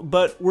do,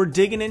 but we're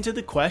digging into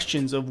the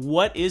questions of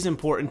what is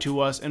important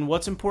to us and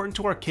what's important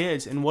to our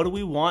kids and what do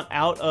we want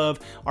out of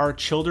our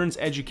children's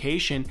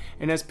education.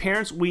 And as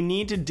parents, we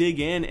need to dig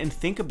in and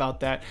think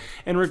about that.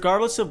 And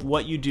regardless of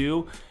what you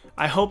do,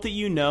 I hope that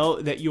you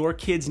know that your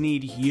kids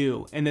need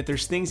you, and that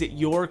there's things that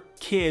your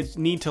kids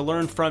need to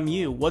learn from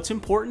you. What's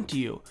important to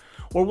you?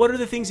 Or what are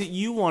the things that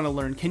you want to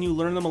learn? Can you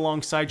learn them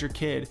alongside your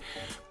kid?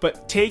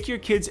 But take your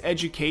kid's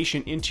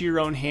education into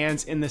your own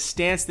hands in the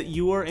stance that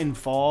you are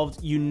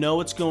involved, you know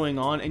what's going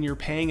on, and you're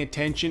paying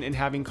attention and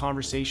having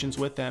conversations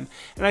with them.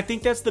 And I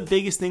think that's the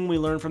biggest thing we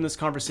learn from this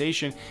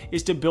conversation,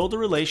 is to build a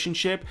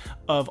relationship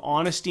of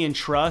honesty and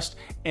trust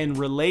and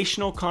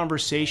relational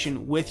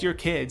conversation with your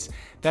kids.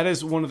 That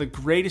is one of the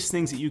greatest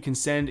things that you can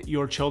send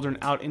your children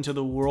out into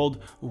the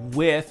world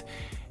with.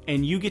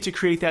 And you get to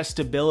create that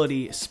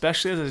stability,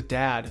 especially as a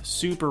dad.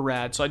 Super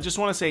rad. So I just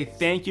want to say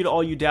thank you to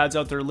all you dads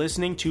out there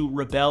listening to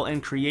Rebel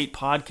and Create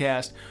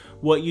podcast.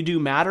 What you do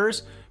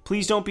matters.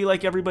 Please don't be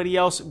like everybody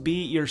else.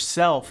 Be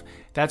yourself.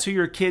 That's who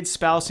your kid,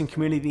 spouse, and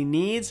community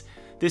needs.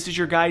 This is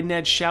your guide,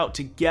 Ned Shout.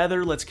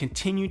 Together, let's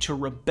continue to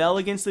rebel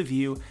against the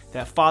view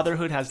that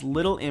fatherhood has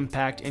little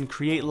impact and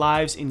create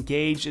lives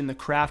engaged in the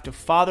craft of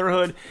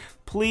fatherhood.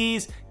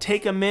 Please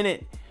take a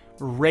minute.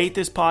 Rate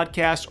this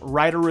podcast,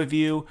 write a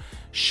review,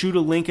 shoot a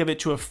link of it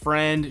to a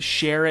friend,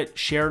 share it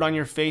on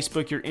your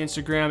Facebook, your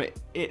Instagram.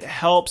 It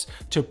helps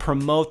to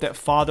promote that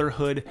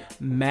fatherhood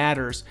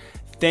matters.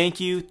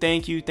 Thank you,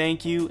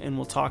 and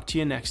we'll talk to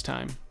you next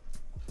time.